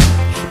the fruit,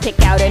 pick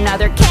out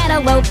another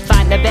cantaloupe.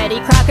 Find the Betty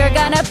Crocker,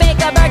 gonna bake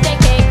a birthday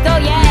cake.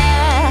 Oh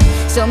yeah,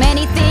 so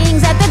many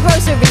things at the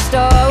grocery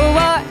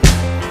store.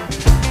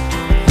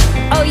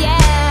 Oh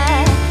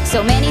yeah,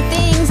 so many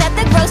things at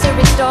the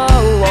grocery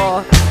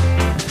store.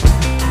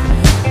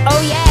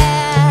 Oh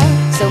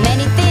yeah, so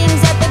many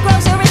things at the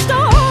grocery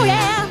store.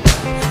 Yeah,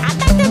 I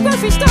like the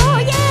grocery store.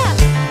 Yeah,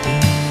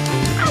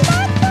 I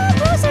like the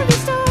grocery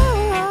store.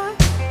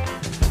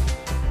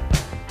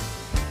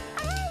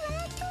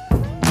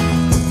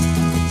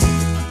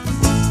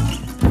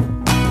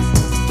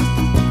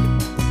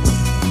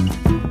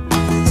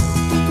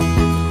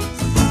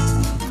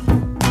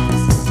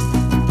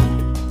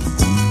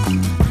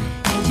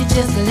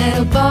 Just a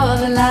little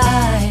ball of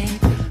light,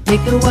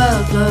 make the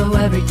world glow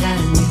every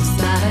time you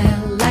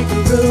smile. Like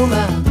a room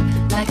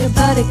up, like a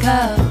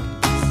buttercup.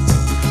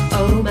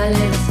 Oh, my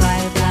little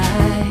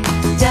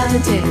firefly.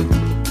 Talented,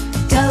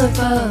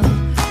 colorful,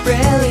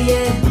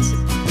 brilliant,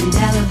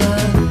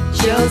 indelible.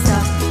 Shows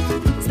up,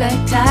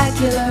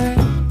 spectacular,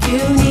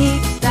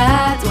 unique.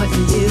 That's what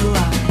you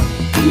are.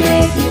 You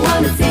make me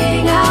wanna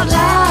sing out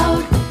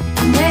loud.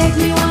 You make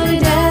me wanna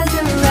dance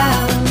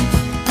around.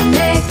 You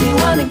make me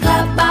wanna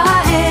clap my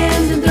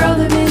hands and throw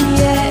them in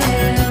the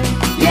air.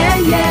 Yeah,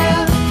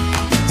 yeah.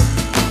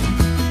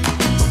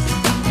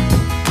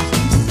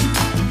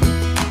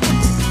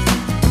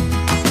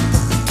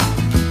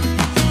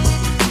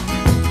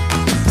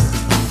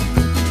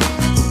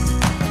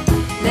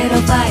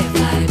 Little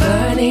firefly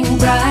burning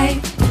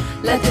bright,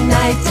 let the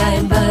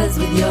nighttime buzz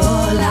with your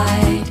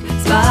light.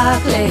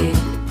 Sparkling,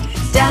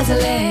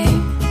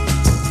 dazzling.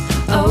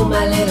 Oh,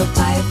 my little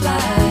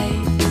firefly.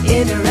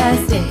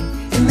 Interesting,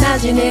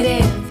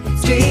 imaginative,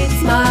 street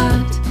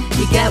smart.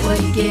 You get what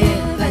you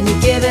give, and you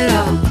give it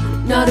all.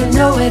 Not a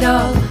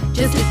know-it-all,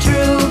 just a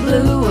true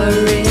blue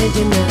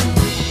original.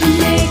 You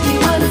make me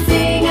wanna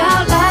sing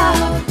out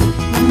loud.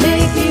 You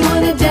make me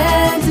wanna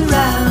dance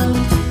around.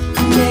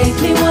 You make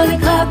me wanna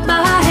clap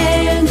my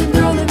hands and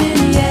throw them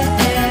in the air.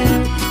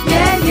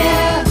 Yeah,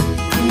 yeah.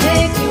 You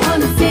make me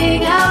wanna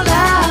sing out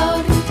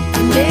loud.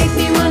 You make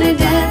me wanna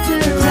dance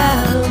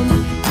around.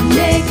 You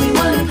make me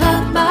wanna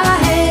clap my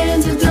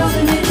hands and throw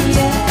them in the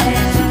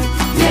air.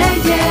 Yeah,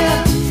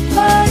 yeah.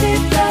 But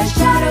if the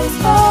shadows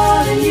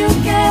fall and you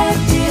can't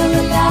feel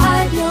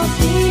alive, you're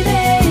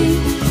feeling.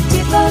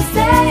 People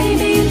say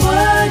mean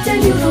words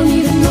and you don't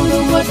even know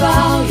the word for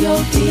how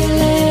you're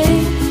feeling.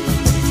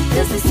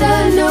 Does the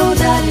sun know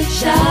that it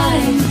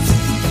shines?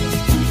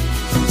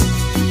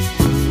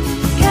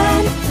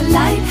 Can a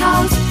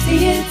lighthouse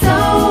see its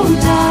own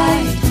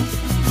light?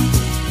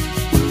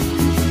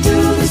 Do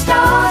the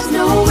stars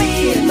know we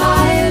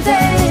admire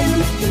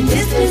them in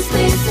distance,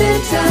 space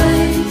and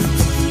time?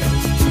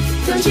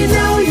 Don't you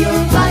know you're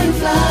a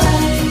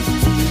firefly?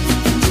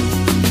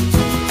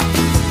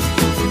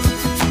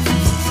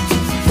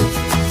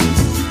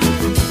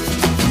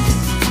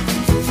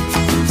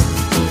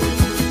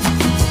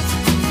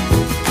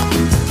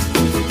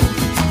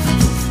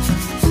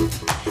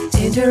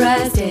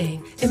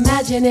 Interesting,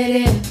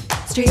 imaginative,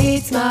 street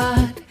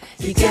smart.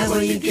 You get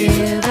what you give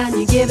and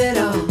you give it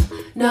all.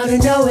 Not a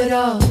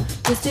know-it-all,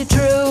 just a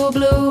true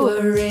blue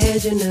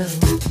original.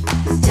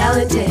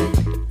 Talented,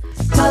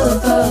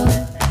 colorful,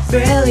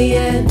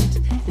 brilliant,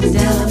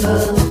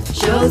 indelible,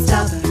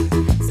 showstopper,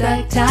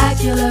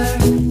 spectacular,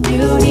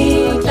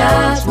 unique,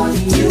 that's what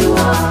you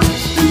are.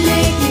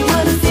 Make me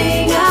wanna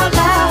sing out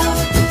loud,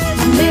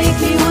 make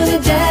me wanna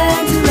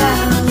dance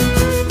around,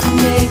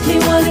 make me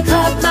wanna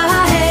clap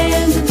my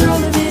hands and throw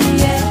them in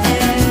the air.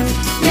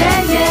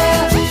 Yeah,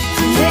 yeah,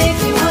 make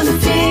me wanna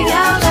sing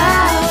out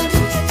loud,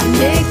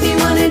 make me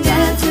wanna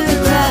dance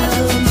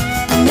around,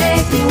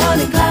 make me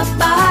wanna clap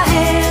my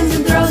hands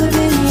and throw them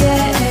in the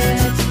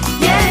air.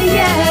 Yeah,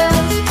 yeah.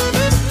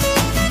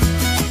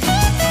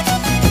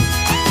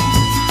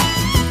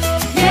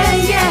 Yeah,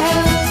 yeah.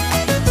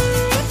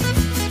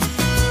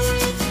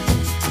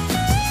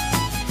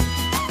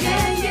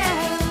 Yeah,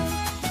 yeah.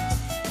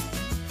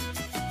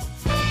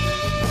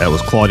 That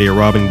was Claudia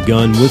Robin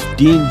Gunn with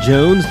Dean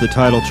Jones, the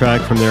title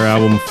track from their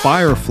album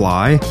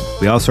Firefly.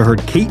 We also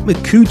heard Kate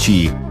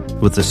Micucci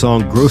with the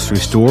song Grocery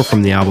Store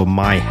from the album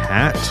My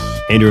Hat.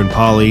 Andrew and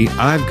Polly,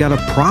 I've Got a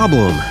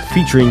Problem,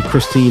 featuring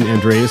Kristin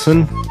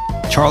Andreassen.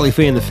 Charlie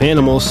Faye and the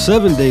Fanimals,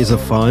 7 Days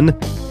of Fun.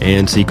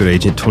 And Secret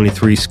Agent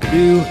 23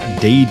 Skidoo,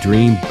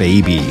 Daydream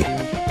Baby.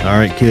 All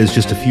right, kids,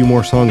 just a few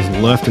more songs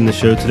left in the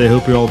show today.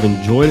 Hope you all have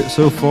enjoyed it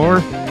so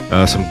far.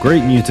 Some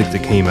great music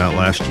that came out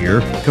last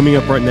year. Coming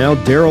up right now,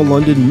 Darrelle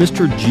London,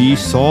 Mr. G,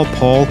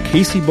 SaulPaul,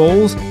 Kaci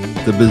Bolls,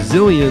 the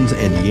Bazillions,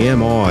 and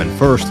Yam On.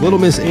 First, Little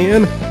Miss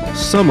Ann,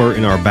 Summer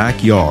in Our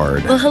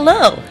Backyard. Well,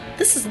 hello.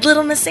 This is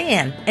Little Miss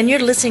Ann, and you're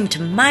listening to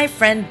my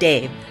friend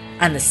Dave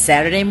on the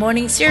Saturday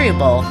Morning Cereal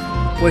Bowl,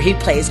 where he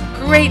plays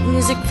great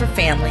music for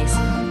families.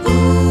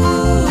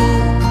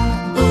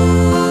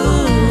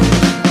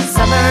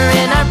 Summer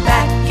in our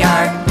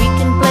backyard, we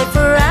can play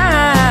for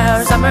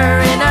hours. Summer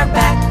in our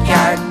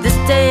backyard, this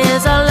day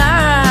is all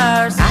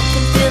ours. I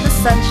can feel the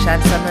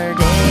sunshine summer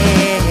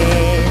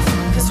days,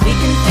 'cause we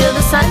can feel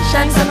the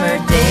sunshine summer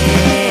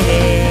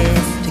days.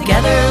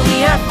 Together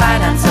we are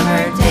fine on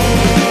summer days.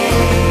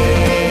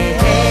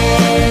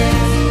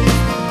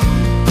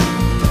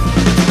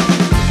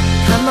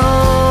 Come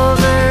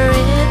over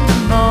in the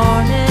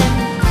morning,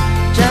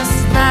 just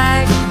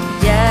like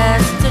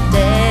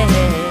yesterday.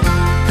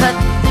 Cut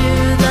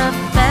through the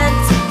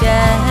fence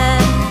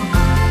again.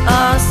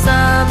 All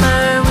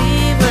summer we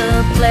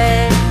will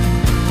play,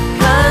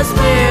 'cause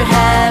we're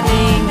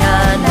having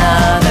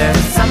another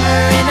summer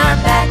in our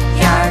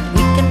backyard.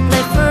 We can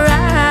play for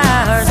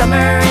hours.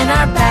 Summer in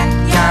our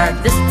backyard,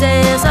 this day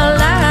is all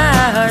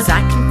ours.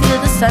 I can feel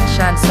the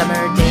sunshine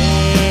summer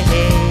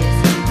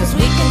days, 'cause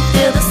we can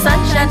feel the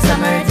sunshine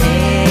summer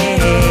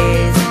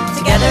days.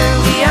 Together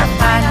we are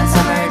fine on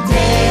summer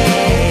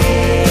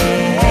days.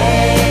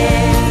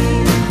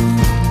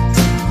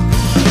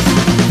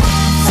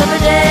 Summer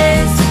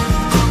days,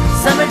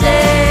 summer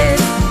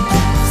days,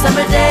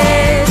 summer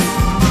days,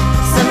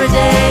 summer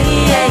days.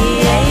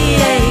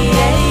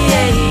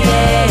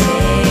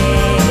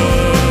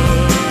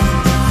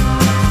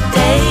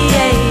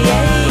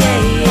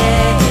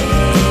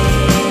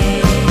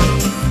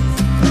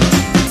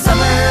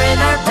 Summer in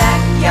our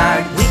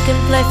backyard, we can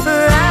play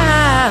for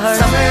hours.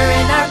 Summer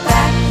in our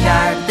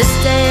backyard, this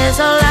day is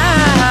all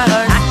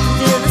ours. I can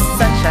feel the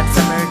sunshine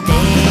summer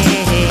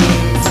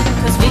days,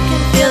 'cause we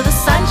can feel the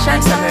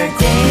sunshine summer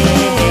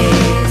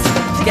days.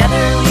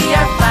 Together we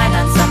are fine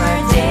on summer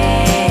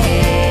days.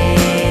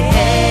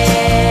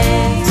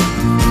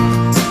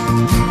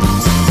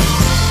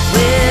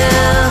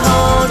 We'll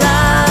hold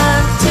on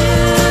to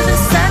the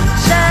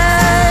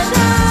sunshine,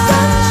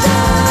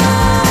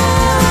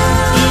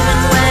 even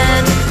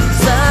when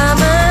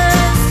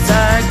summers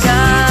are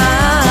gone.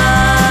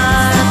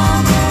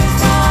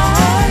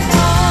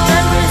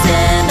 Memories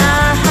in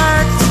our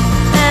hearts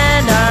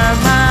and our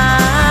minds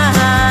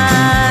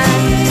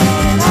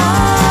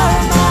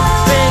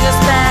bring us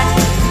back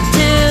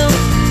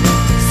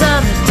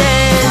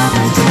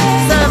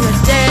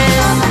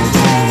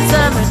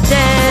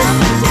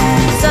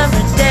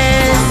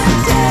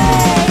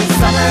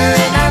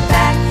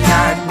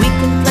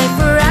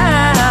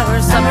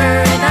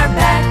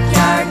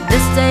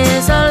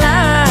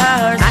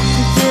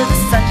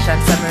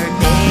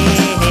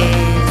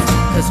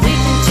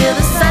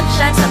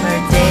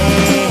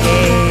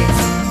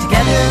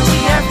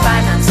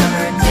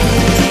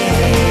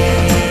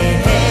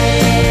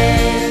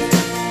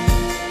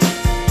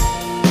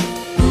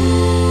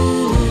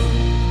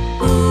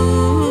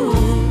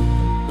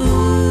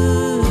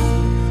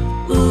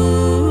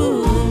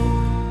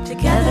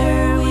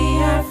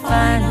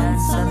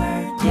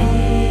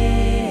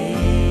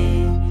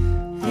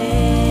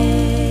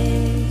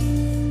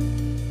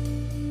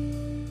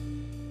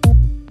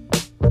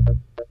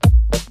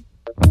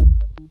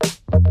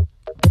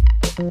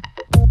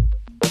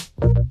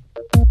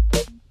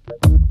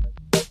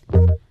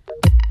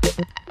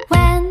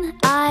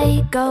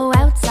go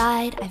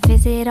outside, I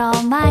visit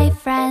all my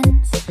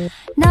friends.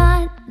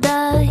 Not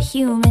the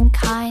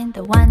humankind,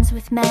 the ones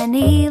with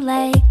many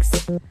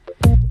legs.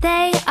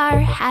 They are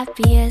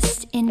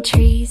happiest in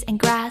trees and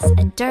grass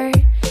and dirt.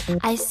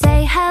 I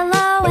say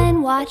hello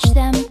and watch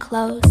them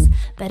close,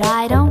 but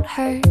I don't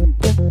hurt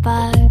the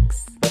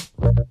bugs.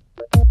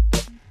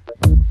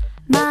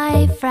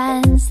 My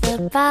friends,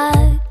 the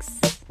bugs,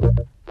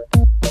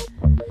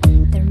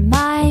 they're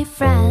my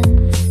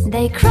friends.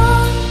 They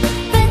crawl,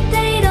 but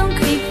they don't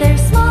creep. They're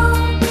small,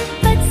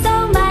 but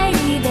so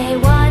mighty. They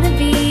wanna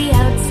be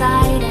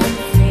outside and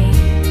free.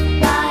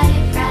 My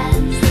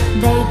friends,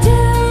 they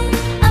do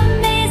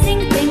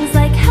amazing things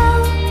like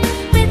help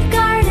with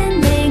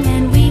gardening,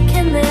 and we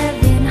can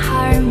live in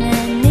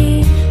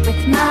harmony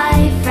with my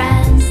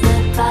friends, the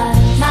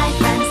bugs. My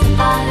friends, the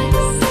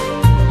bugs,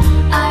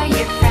 are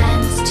your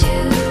friends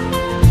too.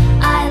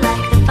 I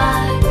like the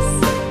bugs,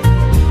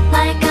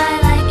 like I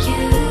like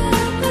you.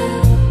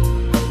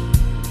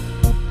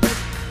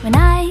 When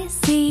I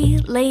see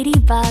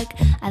Ladybug,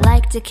 I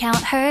like to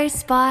count her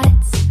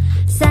spots.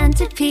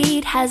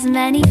 Centipede has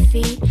many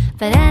feet,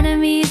 but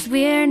enemies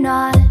we're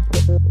not.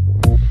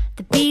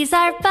 The bees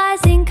are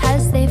buzzing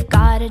 'cause they've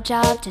got a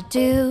job to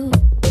do.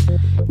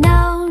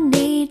 No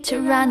need to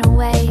run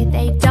away,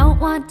 they don't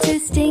want to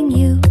sting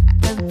you,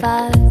 the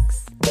bugs.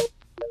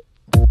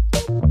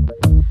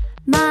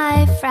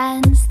 My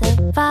friends, the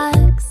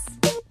bugs,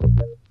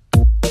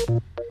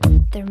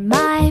 they're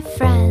my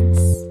friends.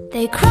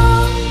 They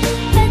crawl,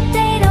 but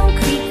they don't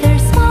creep.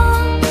 They're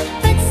small,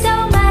 but so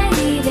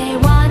mighty. They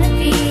wanna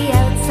be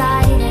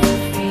outside and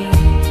free.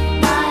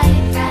 My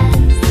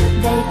friends,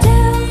 they do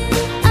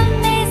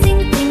amazing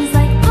things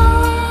like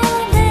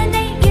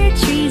pollinate your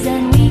trees,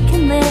 and we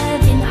can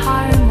live in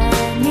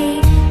harmony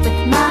with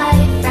my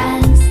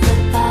friends, the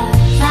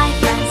bugs. My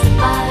friends, the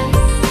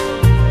bugs,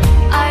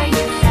 are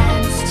your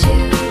friends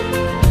too.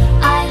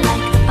 I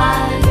like the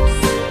bugs,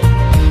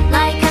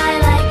 like I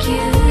like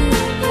you.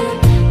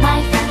 My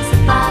friends, the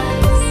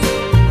bugs,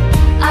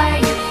 are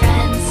your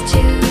friends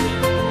too.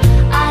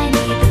 I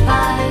need the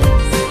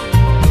bugs,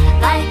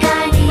 like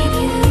I need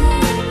you.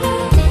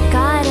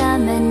 Got a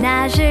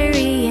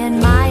menagerie in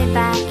my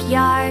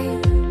backyard.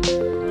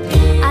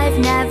 I've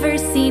never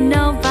seen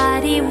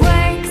nobody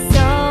work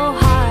so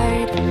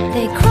hard.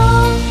 They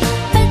crawl,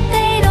 but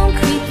they don't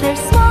creep.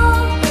 They're small,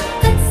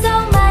 but so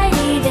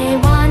mighty. They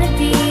wanna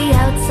be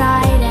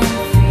outside and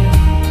free.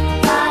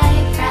 My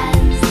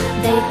friends,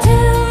 they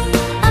do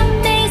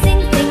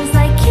amazing things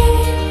like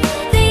keep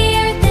the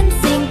earth in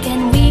sync,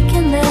 and we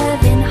can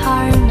live in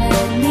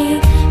harmony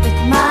with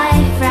my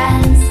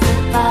friends, the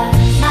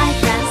bugs. My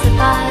friends, the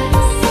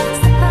bugs,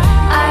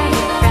 are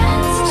your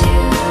friends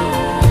too.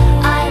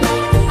 I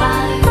like the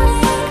bugs,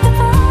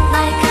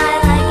 like I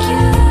like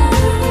you.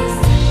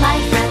 My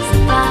friends, the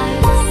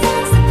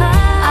bugs,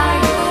 are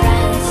your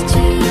friends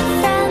too.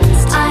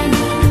 I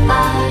need the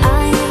bugs,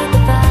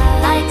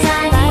 like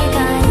I need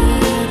you.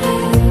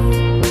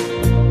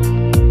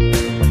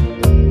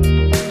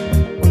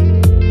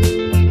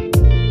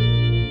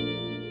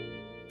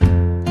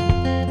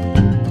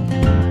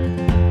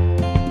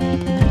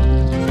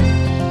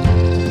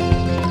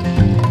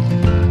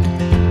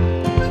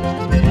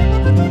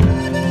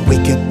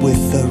 Wake up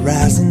with the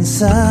rising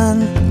sun.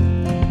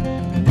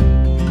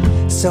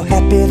 So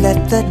happy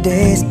that the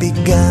day's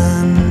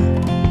begun.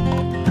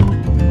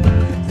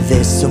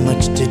 There's so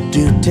much to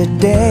do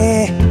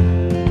today.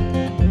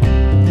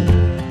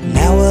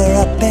 Now we're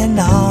up and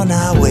on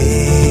our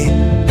way.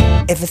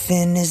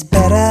 Everything is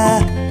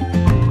better.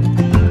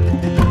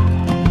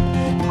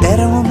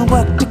 Better when we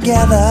work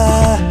together.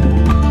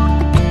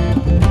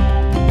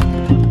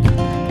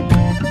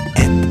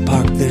 At the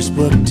park there's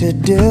work to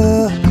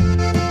do.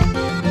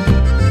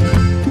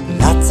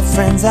 Lots of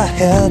friends are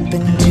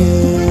helping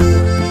too.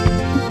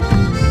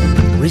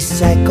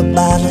 Recycle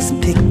bottles,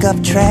 pick up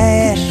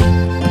trash.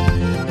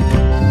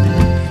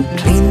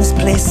 Clean this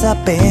place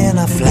up in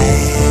a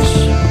flash.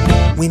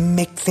 We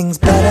make things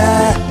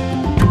better.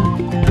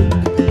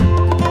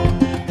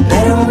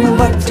 Better when we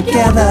work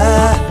together.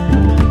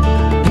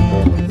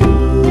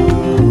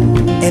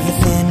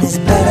 Everything is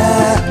better.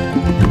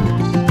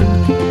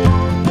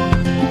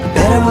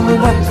 Better when we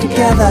work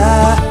together.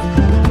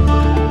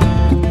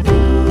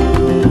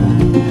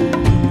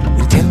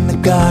 We tend the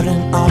garden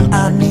on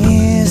our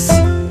knees.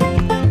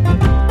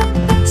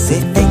 Say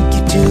thank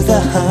you to the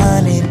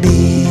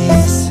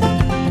honeybees.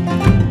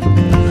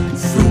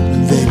 Fruit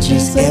and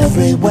veggies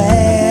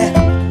everywhere.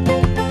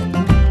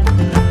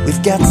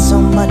 We've got so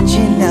much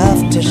enough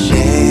to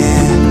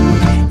share.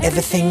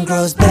 Everything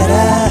grows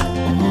better.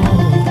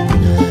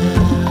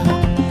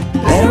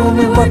 Better when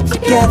we work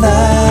together.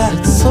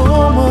 It's so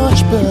much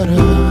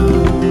better.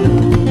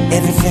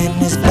 Everything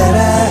is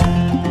better.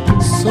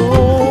 So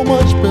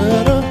much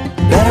better.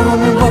 Better when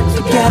we work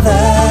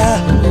together.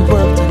 We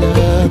work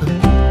together.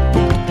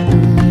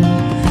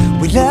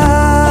 We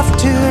love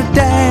to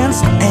dance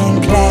and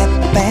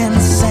clap and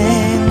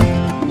sing.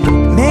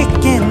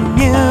 Making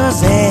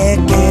music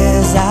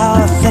is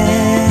our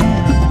thing.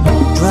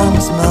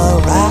 Drums,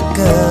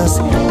 maracas,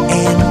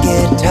 and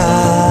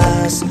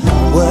guitars.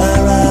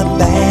 We're a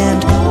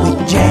band, we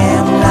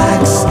jam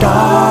like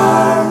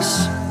stars.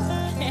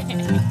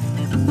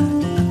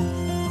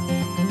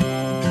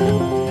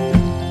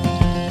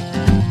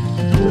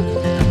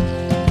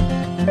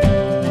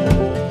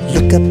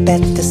 Look up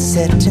at the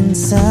setting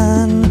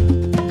sun,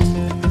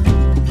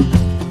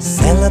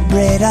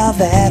 celebrate all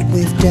that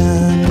we've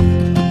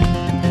done.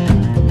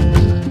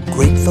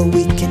 Grateful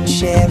we can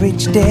share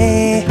each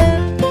day,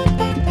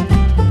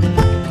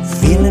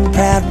 feeling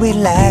proud we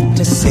like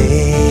to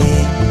say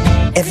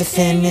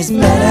everything is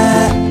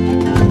better.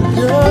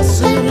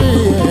 Yes, it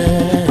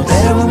is.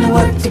 Better when we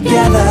work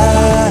together.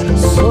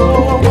 So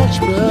much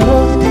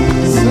better.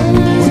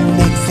 We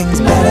make things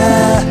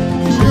better.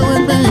 You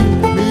and me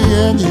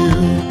and you.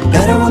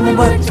 Better when we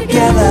work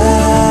together.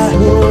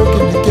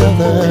 Working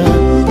together.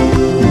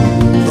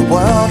 The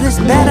world is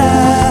better.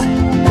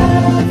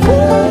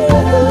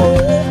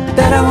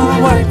 Better when we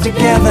work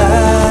together.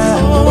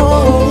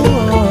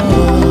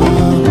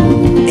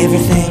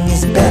 Everything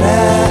is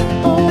better.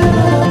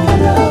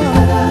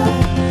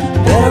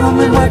 Better when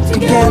we work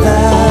together.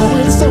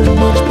 It's so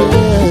much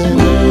better.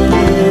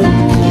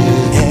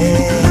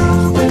 Hey,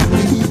 when we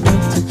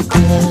work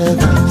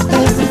together,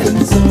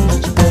 everything's so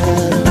much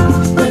better.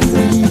 When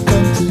we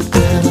come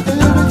together,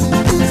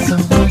 everything is so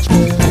much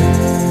better.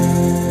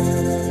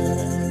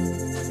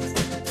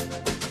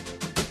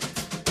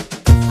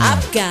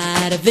 I've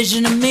got a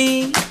vision of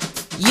me.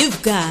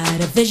 You've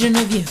got a vision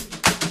of you.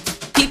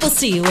 People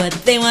see what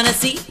they want to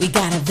see. We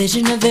got a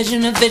vision, a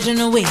vision, a vision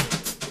of we.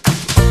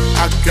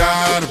 I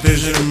got a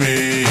vision of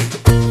me.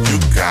 You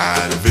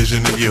got a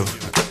vision of you.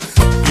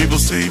 People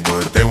see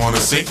what they want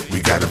to see. We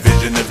got a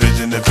vision, a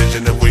vision, a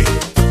vision of we.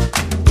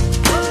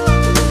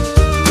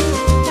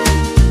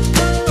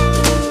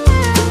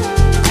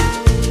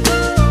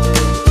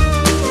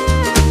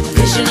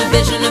 Vision, a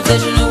vision, a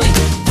vision of we.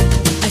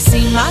 I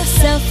see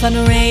myself on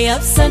a ray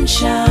of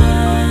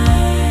sunshine.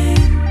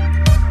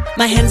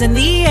 My hands in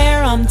the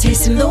air, I'm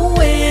tasting the wind.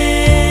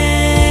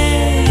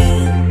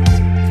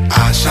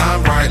 I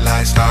shine bright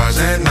like stars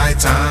at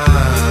nighttime.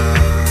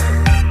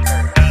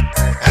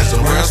 As the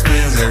world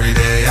spins, every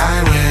day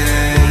I win.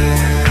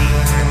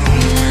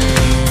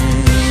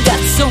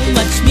 Got so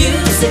much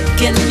music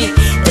in me,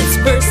 it's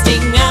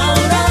bursting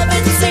out of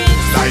its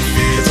seams. Life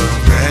is a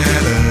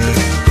better,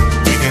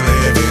 we can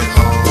live it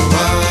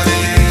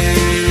harmony.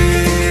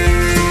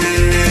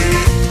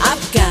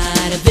 I've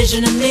got a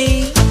vision of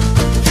me.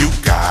 You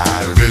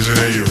got a vision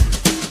of you.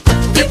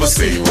 People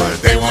see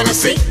what they want to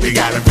see. We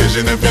got a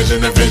vision, a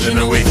vision, a vision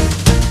of we.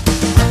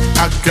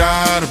 I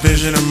got a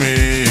vision of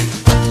me.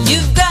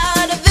 You've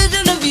got a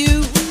vision of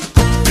you.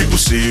 People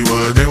see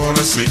what they want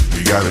to see.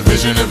 We got a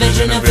vision, a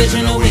vision, a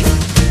vision of we.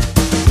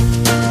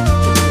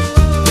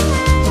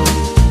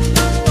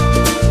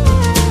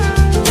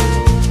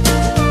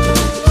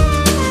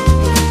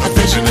 A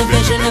vision, a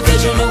vision, a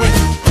vision of we.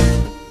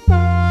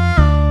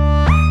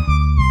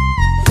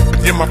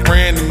 You're my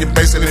friend and you're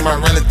basically my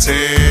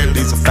relative.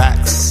 These are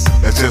facts,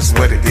 that's just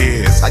what it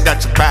is. I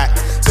got your back,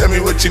 tell me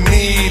what you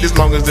need. As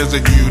long as there's a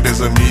you,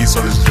 there's a me, so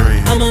let's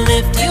dream. I'ma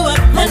lift you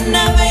up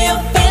whenever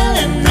you're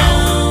feeling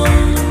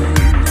down.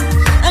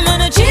 I'm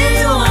gonna cheer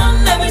you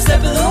on every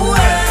step of the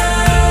way.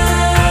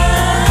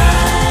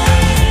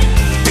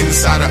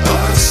 Inside of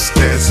us,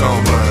 there's so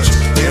much.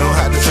 You don't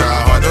have to try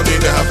hard, don't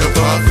need to have to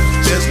puff.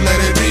 Just let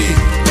it be,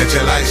 let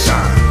your light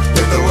shine.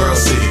 Let the world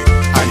see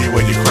how you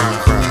when you cry,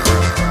 cry,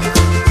 cry, cry.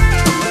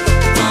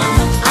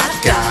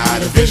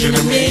 Got a vision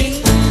of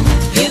me.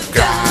 You've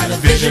got a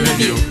vision of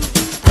you.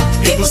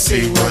 People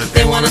see what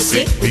they want to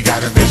see. We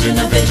got a vision,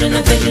 a vision,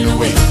 a vision of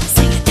we.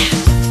 Sing it now.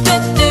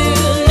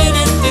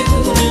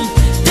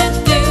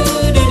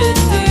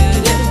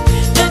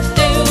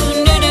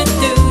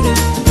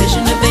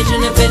 Vision, a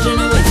vision, a vision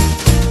of we.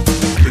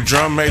 The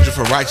drum major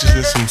for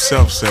righteousness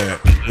himself said,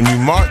 when you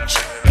march,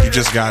 you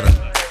just gotta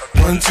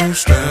 1, 2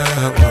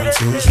 step, 1,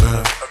 2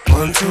 step,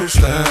 1, 2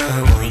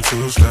 step, 1,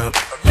 2 step.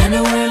 I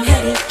know where I'm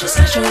headed, just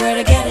not sure where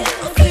to get it.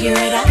 I'll figure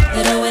it out,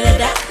 little with a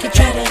doubt, keep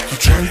treading. Keep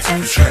trying to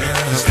step,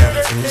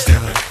 step,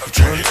 step. Keep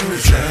trying to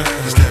step,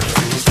 step,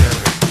 step.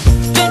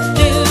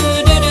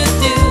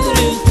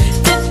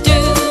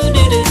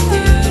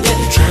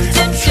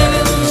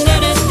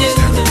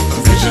 A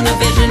vision, a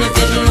vision, a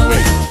vision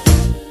away.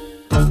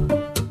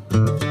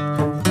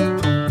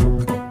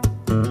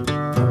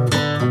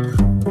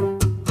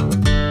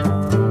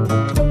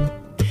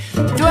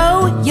 Throw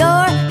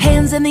your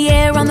hands in the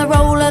air on the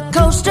roller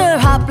coaster.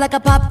 Hop like a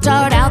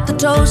Pop-Tart out the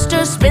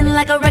toaster. Spin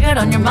like a record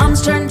on your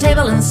mom's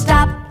turntable and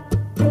stop.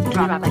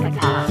 Drop like a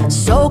top.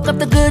 Soak up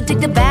the good, take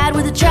the bad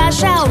with the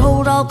trash out.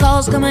 Hold all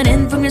calls coming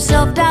in from your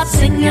self-doubt.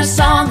 Sing your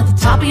song at the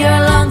top of your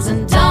lungs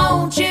and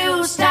don't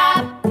you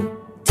stop.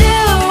 Do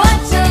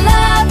what you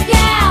love,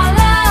 yeah,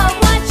 love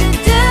what you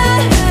do.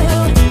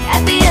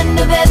 At the end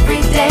of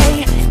every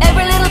day,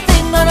 every little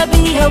thing gonna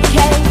be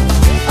okay.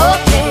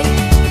 Okay,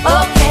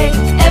 okay,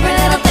 every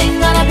little thing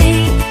gonna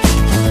be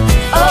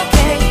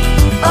okay,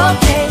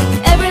 okay,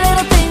 every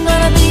little thing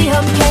gonna be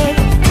okay.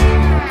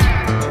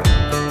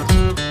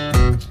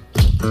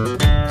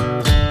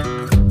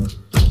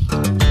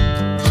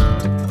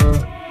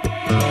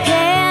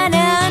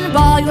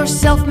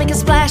 yourself, make a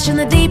splash in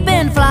the deep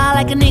end. Fly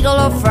like an eagle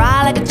or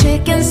fry like a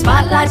chicken.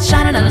 Spotlight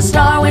shining on a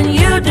star when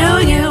you do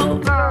you.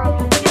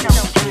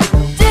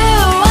 Do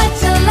what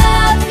you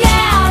love,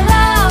 yeah, I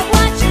love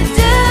what you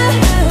do.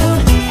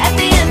 At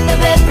the end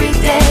of every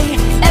day,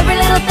 every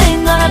little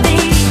thing gonna be.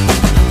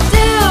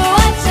 Do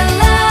what you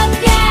love,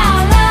 yeah,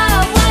 I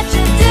love what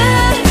you do.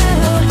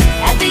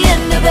 At the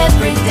end of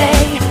every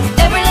day,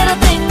 every little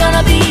thing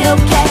gonna be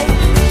okay.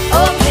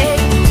 Okay,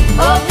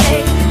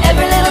 okay,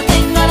 every little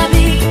thing gonna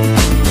be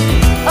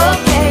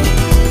okay,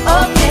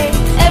 okay,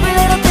 every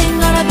little thing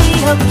gonna be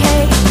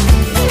okay.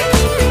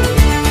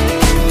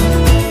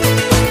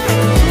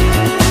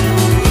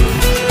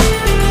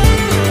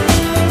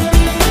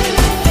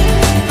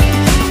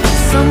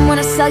 Someone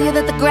to tell you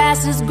that the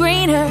grass is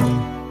greener.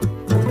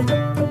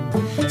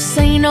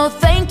 Say no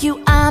thank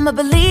you, I'm a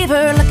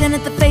believer. Looking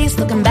at the face,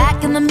 looking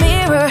back in the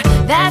mirror.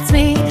 That's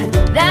me,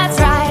 that's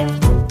right.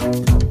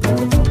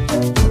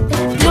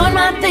 Doing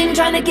my thing,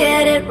 trying to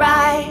get it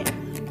right.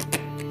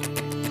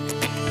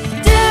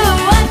 Do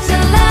what you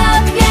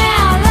love, yeah,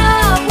 I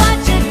love what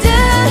you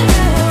do.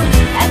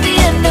 At the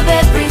end of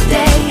every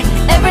day,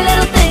 every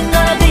little thing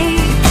gonna be.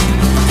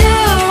 Do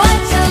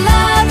what you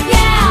love,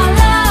 yeah, I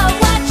love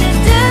what you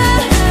do.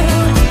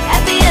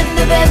 At the end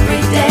of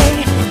every day,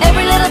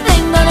 every little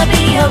thing gonna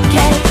be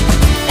okay.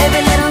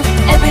 Every little,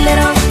 every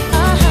little,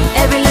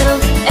 every little,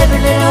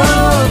 every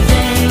little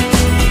thing.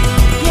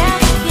 Yeah,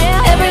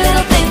 yeah, every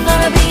little thing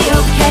gonna be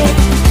okay.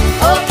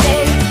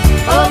 Okay,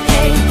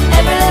 okay,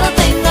 every little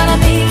thing gonna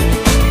be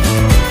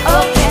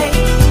okay,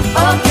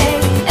 okay,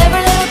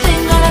 every little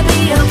thing gonna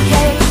be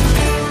okay.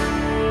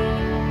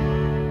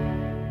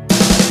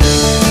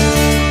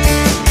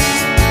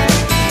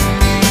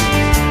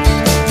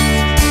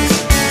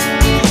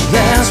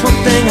 There's one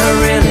thing I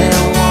really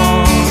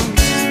want.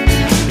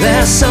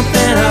 There's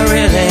something I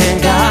really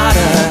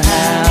gotta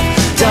have.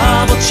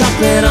 Double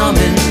chocolate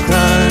almond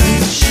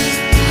crunch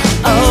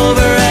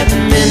over at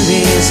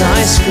Mindy's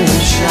ice cream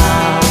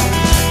shop.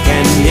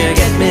 Can you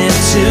get me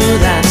to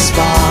that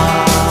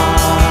spot?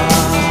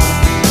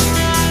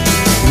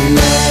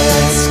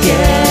 Let's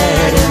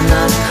get in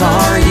the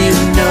car, you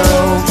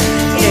know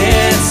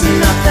it's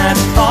not that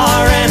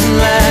far, and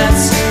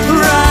let's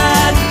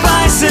ride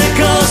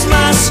bicycles,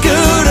 my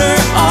scooter,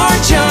 or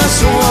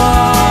just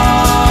walk.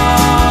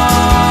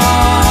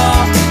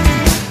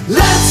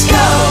 Let's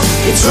go,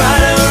 it's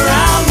right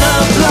around the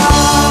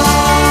block.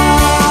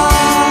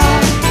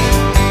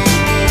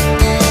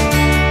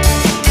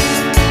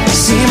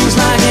 Seems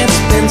like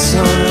it's been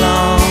so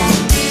long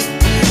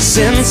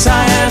since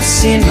I have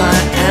seen my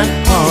Aunt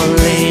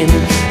Pauline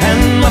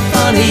and my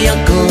funny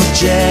Uncle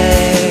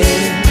Jay.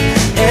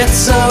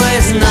 It's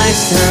always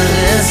nice to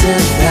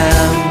visit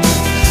them,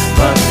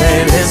 but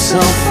they live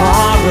so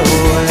far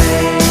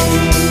away.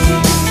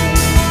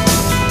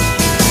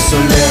 So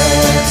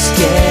let's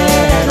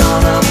get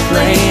on a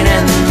plane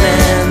and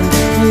then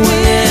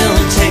we'll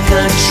take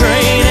a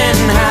train,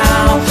 and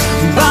how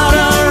about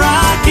a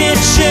rocket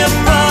ship,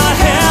 a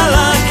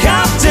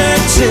helicopter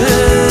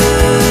too?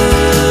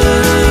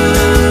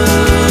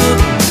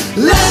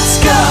 Let's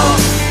go,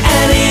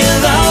 any of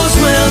those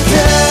will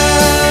do.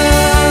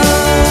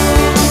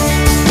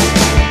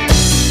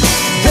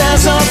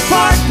 There's a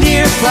park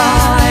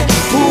nearby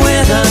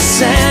with a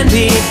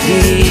sandy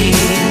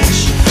beach.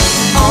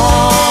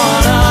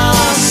 On a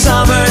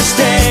summer's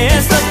day,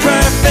 it's the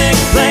perfect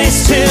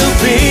place to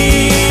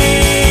be.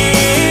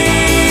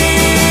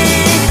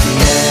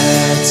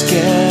 Let's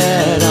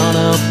get on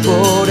a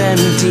boat and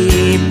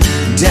deep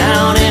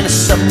down in a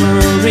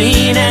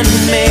submarine, and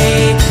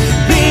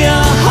maybe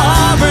a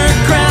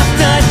hovercraft,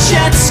 a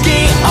jet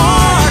ski,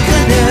 or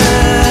canoe.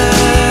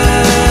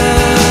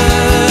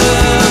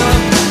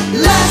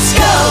 Let's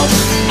go,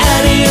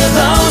 any of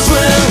those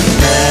will.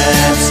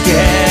 Let's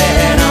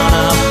get on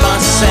a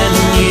bus and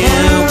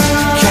you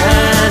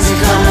can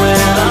come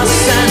with us,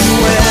 and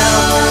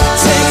we'll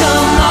take a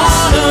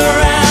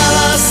monorail,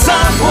 a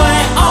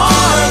subway,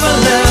 or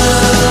balloon.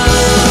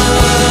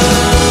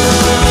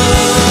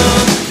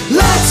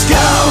 Let's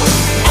go,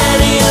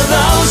 any of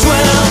those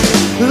will.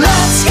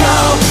 Let's go,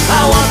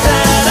 I want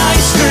that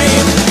ice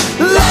cream.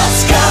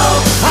 Let's go,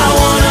 I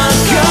wanna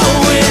go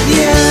with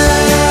you.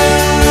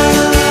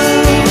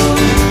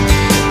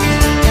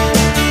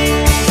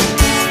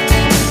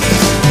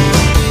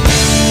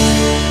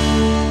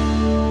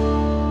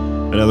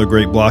 Another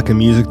great block of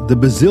music, the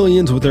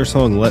Bazillions with their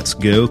song Let's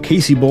Go,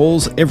 Kaci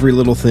Bolls, Every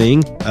Little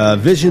Thing,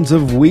 Visions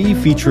of We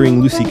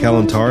featuring Lucy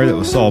Kalantari, that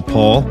was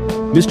SaulPaul,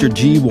 Mr.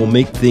 G Will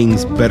Make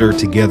Things Better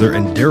Together,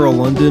 and Darrelle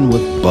London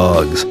with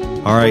Bugs.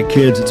 Alright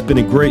kids, it's been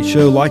a great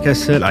show. Like I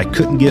said, I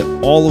couldn't get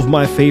all of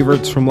my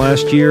favorites from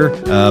last year,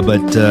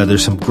 but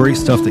there's some great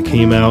stuff that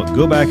came out.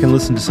 Go back and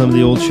listen to some of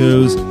the old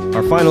shows.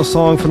 Our final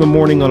song for the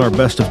morning on our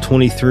Best of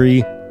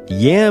 23,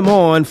 Yam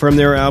On, from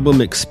their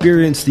album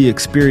Experience the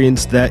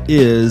Experience. That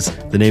is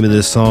the name of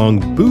this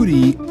song,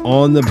 Booty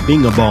on the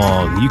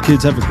Bing-a-Bong. You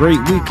kids have a great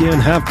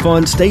weekend, have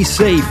fun, stay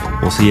safe.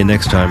 We'll see you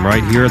next time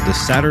right here at the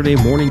Saturday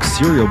Morning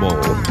Cereal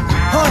Bowl.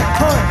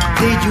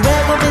 Did you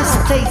ever miss a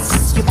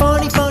place? Your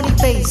funny, funny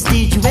face?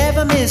 Did you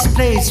ever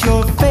misplace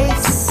your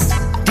face?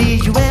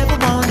 Did you ever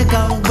want to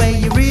go where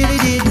you really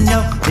didn't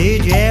know?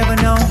 Did you ever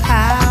know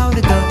how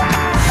to go?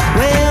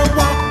 Well,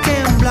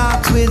 walking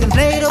blocks with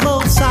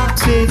inflatable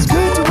socks. It's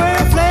good to wear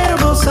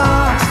inflatable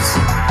socks.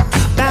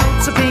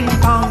 Bounce a ping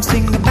pong,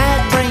 sing a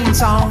bad brain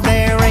song.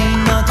 There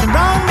ain't nothing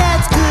wrong,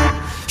 that's good.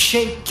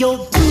 Shake your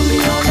booty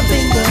on the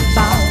finger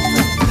bone.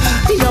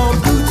 Your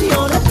booty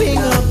on the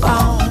finger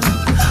bone.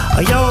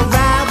 You're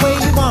right where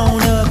you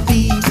wanna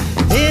be,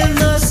 in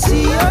the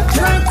sea of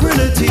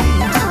tranquility.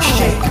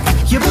 Shake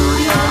your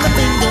booty on the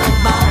finger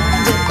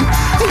bone.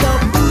 Your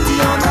booty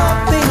on the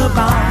finger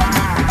bone.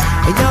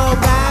 You're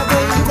right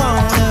where you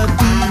wanna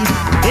be,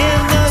 in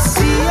the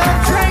sea of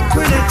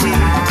tranquility.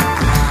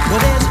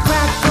 Well, there's a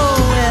crackle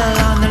well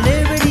on the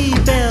Liberty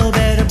Bell.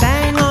 Better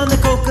bang on the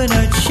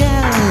coconut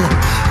shell.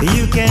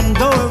 You can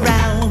go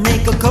around,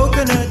 make a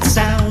coconut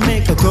sound,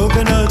 make a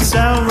coconut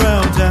sound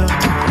round town.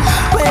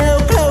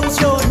 Well, close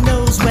your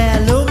nose where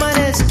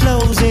luminous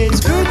clothes. It's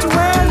good to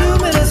wear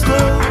luminous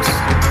clothes.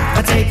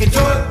 Take a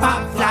joy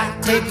pop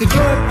flat, take a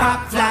joy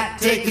pop flat,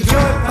 take a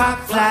joy pop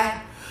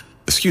flat.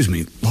 Excuse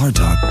me,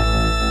 Lardog,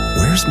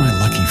 where's my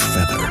lucky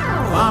feather?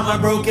 On my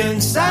broken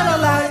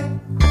satellite.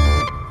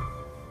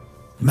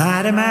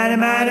 Mighty, mighty,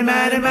 mighty,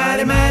 mighty,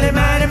 mighty, mighty, mighty,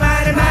 mighty,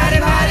 mighty, mighty,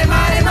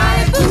 mighty,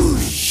 mighty, boo!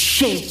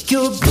 Shake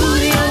your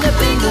booty on the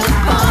finger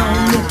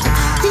bone.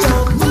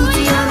 Your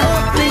booty on the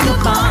finger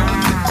bone.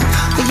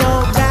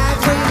 You're right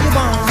where you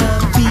wanna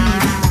be,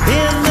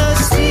 in the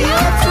sea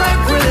of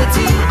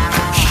tranquility.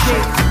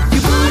 Shake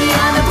your booty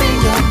on the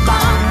finger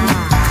bone.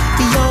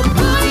 Your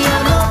booty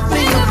on the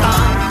finger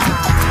bone.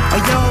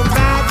 You're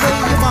right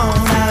where you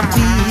wanna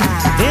be,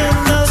 in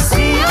the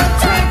sea of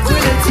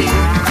tranquility.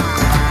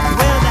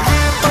 Well, the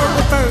half of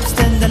the first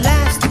and the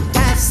last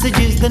passage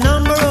is the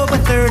number over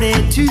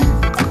 32.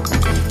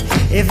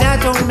 If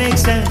that don't make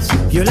sense,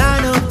 your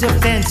line of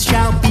defense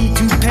shall be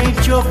to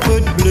paint your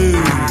foot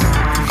blue.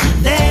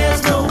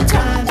 There's no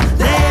time,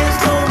 there's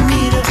no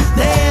meter,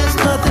 there's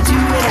nothing to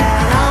it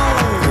at all.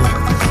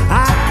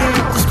 I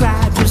can't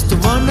describe just a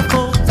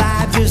wonderful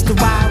vibe, just a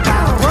wild,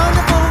 wild,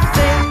 wonderful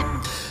thing.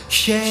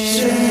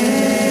 Shake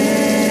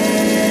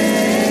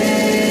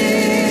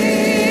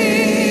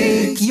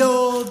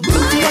your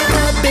booty on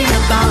the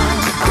finger bone.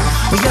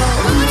 Your